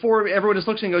before everyone just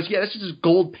looks and goes, yeah, this is just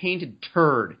gold-painted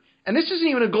turd. And this isn't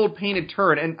even a gold-painted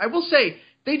turd. And I will say,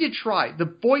 they did try.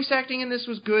 The voice acting in this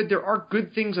was good. There are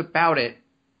good things about it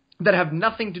that have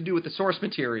nothing to do with the source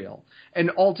material and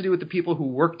all to do with the people who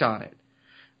worked on it.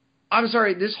 I'm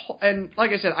sorry, and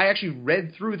like I said, I actually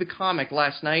read through the comic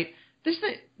last night. This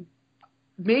thing,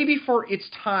 maybe for its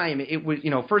time, it was,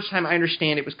 first time I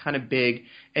understand it was kind of big,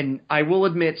 and I will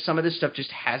admit some of this stuff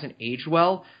just hasn't aged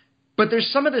well, but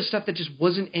there's some of this stuff that just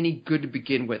wasn't any good to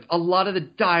begin with. A lot of the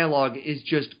dialogue is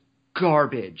just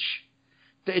garbage.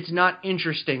 It's not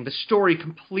interesting. The story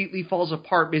completely falls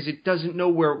apart because it doesn't know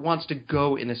where it wants to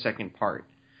go in the second part.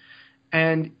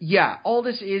 And yeah, all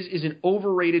this is an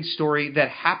overrated story that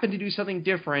happened to do something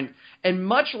different, and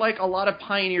much like a lot of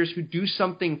pioneers who do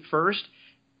something first,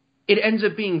 it ends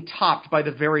up being topped by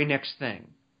the very next thing.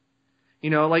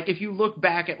 If you look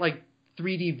back at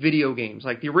 3D video games,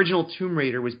 like the original Tomb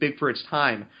Raider was big for its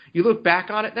time. You look back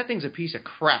on it, that thing's a piece of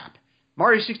crap.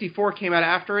 Mario 64 came out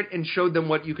after it and showed them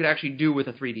what you could actually do with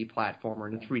a 3D platformer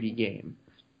in a 3D game.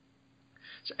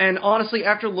 And honestly,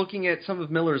 after looking at some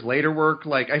of Miller's later work,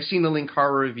 like I've seen the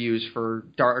Linkara reviews for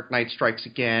Dark Knight Strikes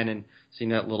Again and seen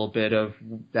that little bit of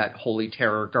that Holy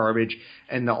Terror garbage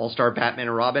and the All-Star Batman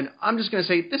and Robin, I'm just going to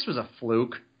say this was a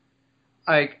fluke.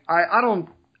 Like,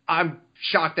 I'm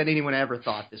shocked that anyone ever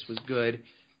thought this was good,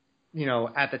 you know,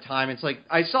 at the time. It's like,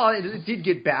 I saw it did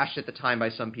get bashed at the time by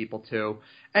some people too.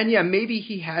 And yeah, maybe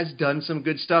he has done some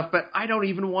good stuff, but I don't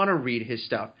even want to read his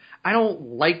stuff. I don't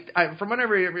like, from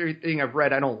everything I've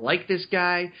read, I don't like this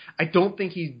guy. I don't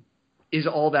think he is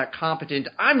all that competent.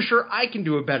 I'm sure I can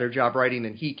do a better job writing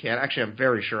than he can. Actually, I'm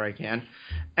very sure I can.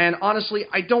 And honestly,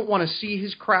 I don't want to see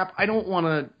his crap. I don't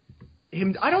want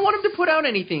him to put out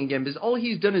anything again, because all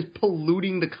he's done is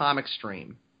polluting the comic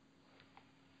stream.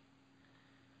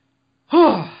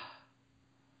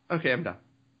 Okay, I'm done.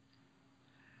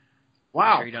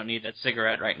 Wow. Sure you don't need that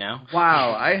cigarette right now.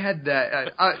 Wow, I had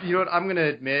that. You know what? I'm going to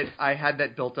admit, I had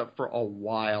that built up for a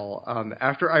while.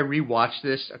 After I rewatched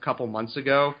this a couple months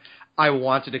ago, I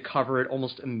wanted to cover it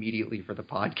almost immediately for the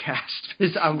podcast.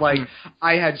 Because I'm like,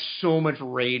 I had so much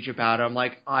rage about it. I'm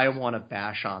like, I want to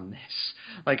bash on this.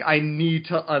 Like, I need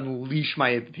to unleash my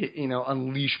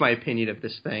opinion of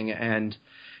this thing. And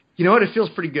you know what? It feels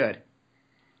pretty good.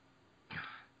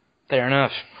 Fair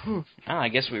enough. I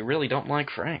guess we really don't like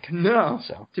Frank. No.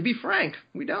 So, to be frank,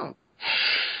 we don't.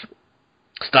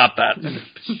 Stop that.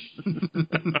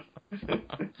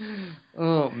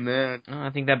 Oh, man. I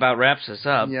think that about wraps us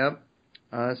up. Yep.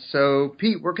 So,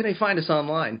 Pete, where can they find us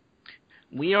online?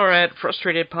 We are at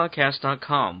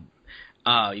frustratedpodcast.com.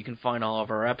 You can find all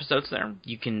of our episodes there.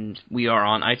 We are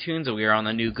on iTunes, and we are on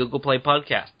the new Google Play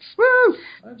Podcasts. Woo!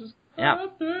 Yeah.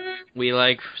 We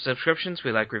like subscriptions.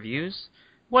 We like reviews,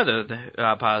 whether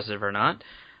positive or not.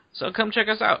 So come check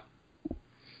us out.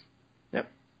 Yep.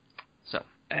 So,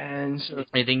 and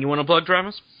anything you want to plug,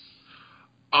 Travis?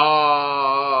 No.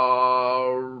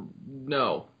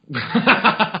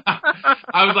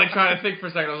 I was like trying to think for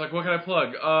a second. I was like, what can I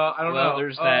plug? I don't know.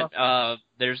 There's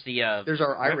there's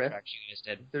our iRiff. Tracks you guys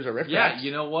did. There's our riff Yeah, tracks.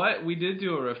 you know what? We did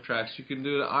do a riff tracks. You can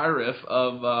do an iRiff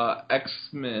of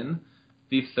X-Men,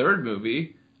 the third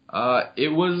movie.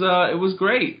 It was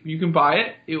great. You can buy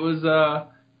it. It was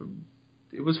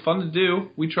fun to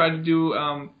do. We tried to do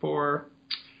for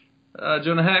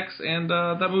Jonah Hex, and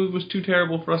that movie was too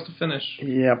terrible for us to finish.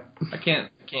 Yep. I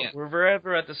can't. If we're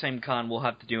ever at the same con, we'll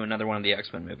have to do another one of the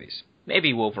X-Men movies.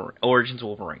 Maybe Wolverine, Origins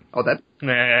Wolverine. Oh, that.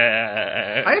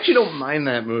 I actually don't mind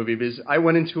that movie because I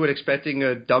went into it expecting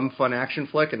a dumb, fun action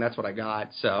flick, and that's what I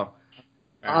got. So,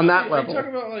 on that level. Are you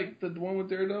talking about like the one with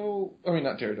Daredevil? I mean,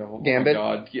 not Daredevil. Gambit. Oh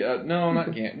my God. Yeah, no,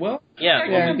 not Gambit. Well, yeah,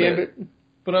 Gambit.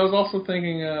 But I was also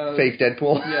thinking fake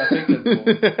Deadpool. Yeah, fake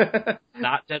Deadpool.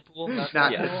 Not Deadpool. Not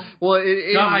Deadpool. Well,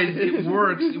 guys, it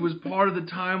works. It was part of the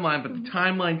timeline, but the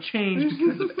timeline changed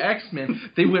because of X-Men.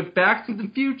 They went back to the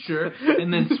future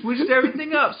and then switched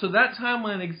everything up, so that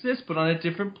timeline exists, but on a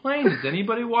different plane. Does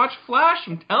anybody watch Flash?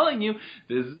 I'm telling you,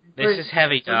 this is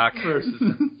heavy, Doc. This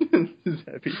is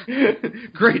heavy.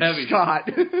 Great heavy. Scott.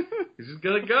 This is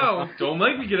gonna go. Don't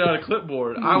make me get out a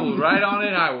clipboard. I will write on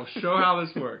it. I will show how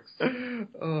this works.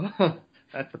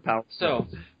 That's the power. So,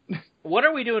 what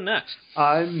are we doing next?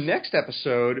 Next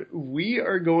episode, we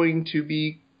are going to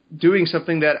be doing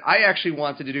something that I actually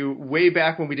wanted to do way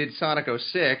back when we did Sonic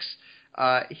 06,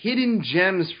 hidden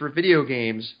gems for video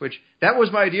games, which that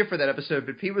was my idea for that episode,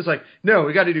 but Pete was like, no,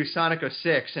 we got to do Sonic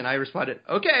 06, and I responded,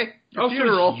 okay, so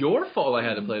it's your fault I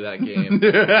had to play that game.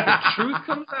 The truth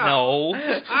comes out. No.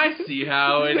 I see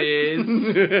how it is.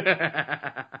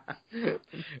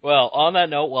 Well, on that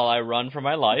note, while I run for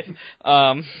my life,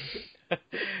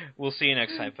 we'll see you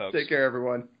next time, folks. Take care,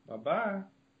 everyone. Bye-bye.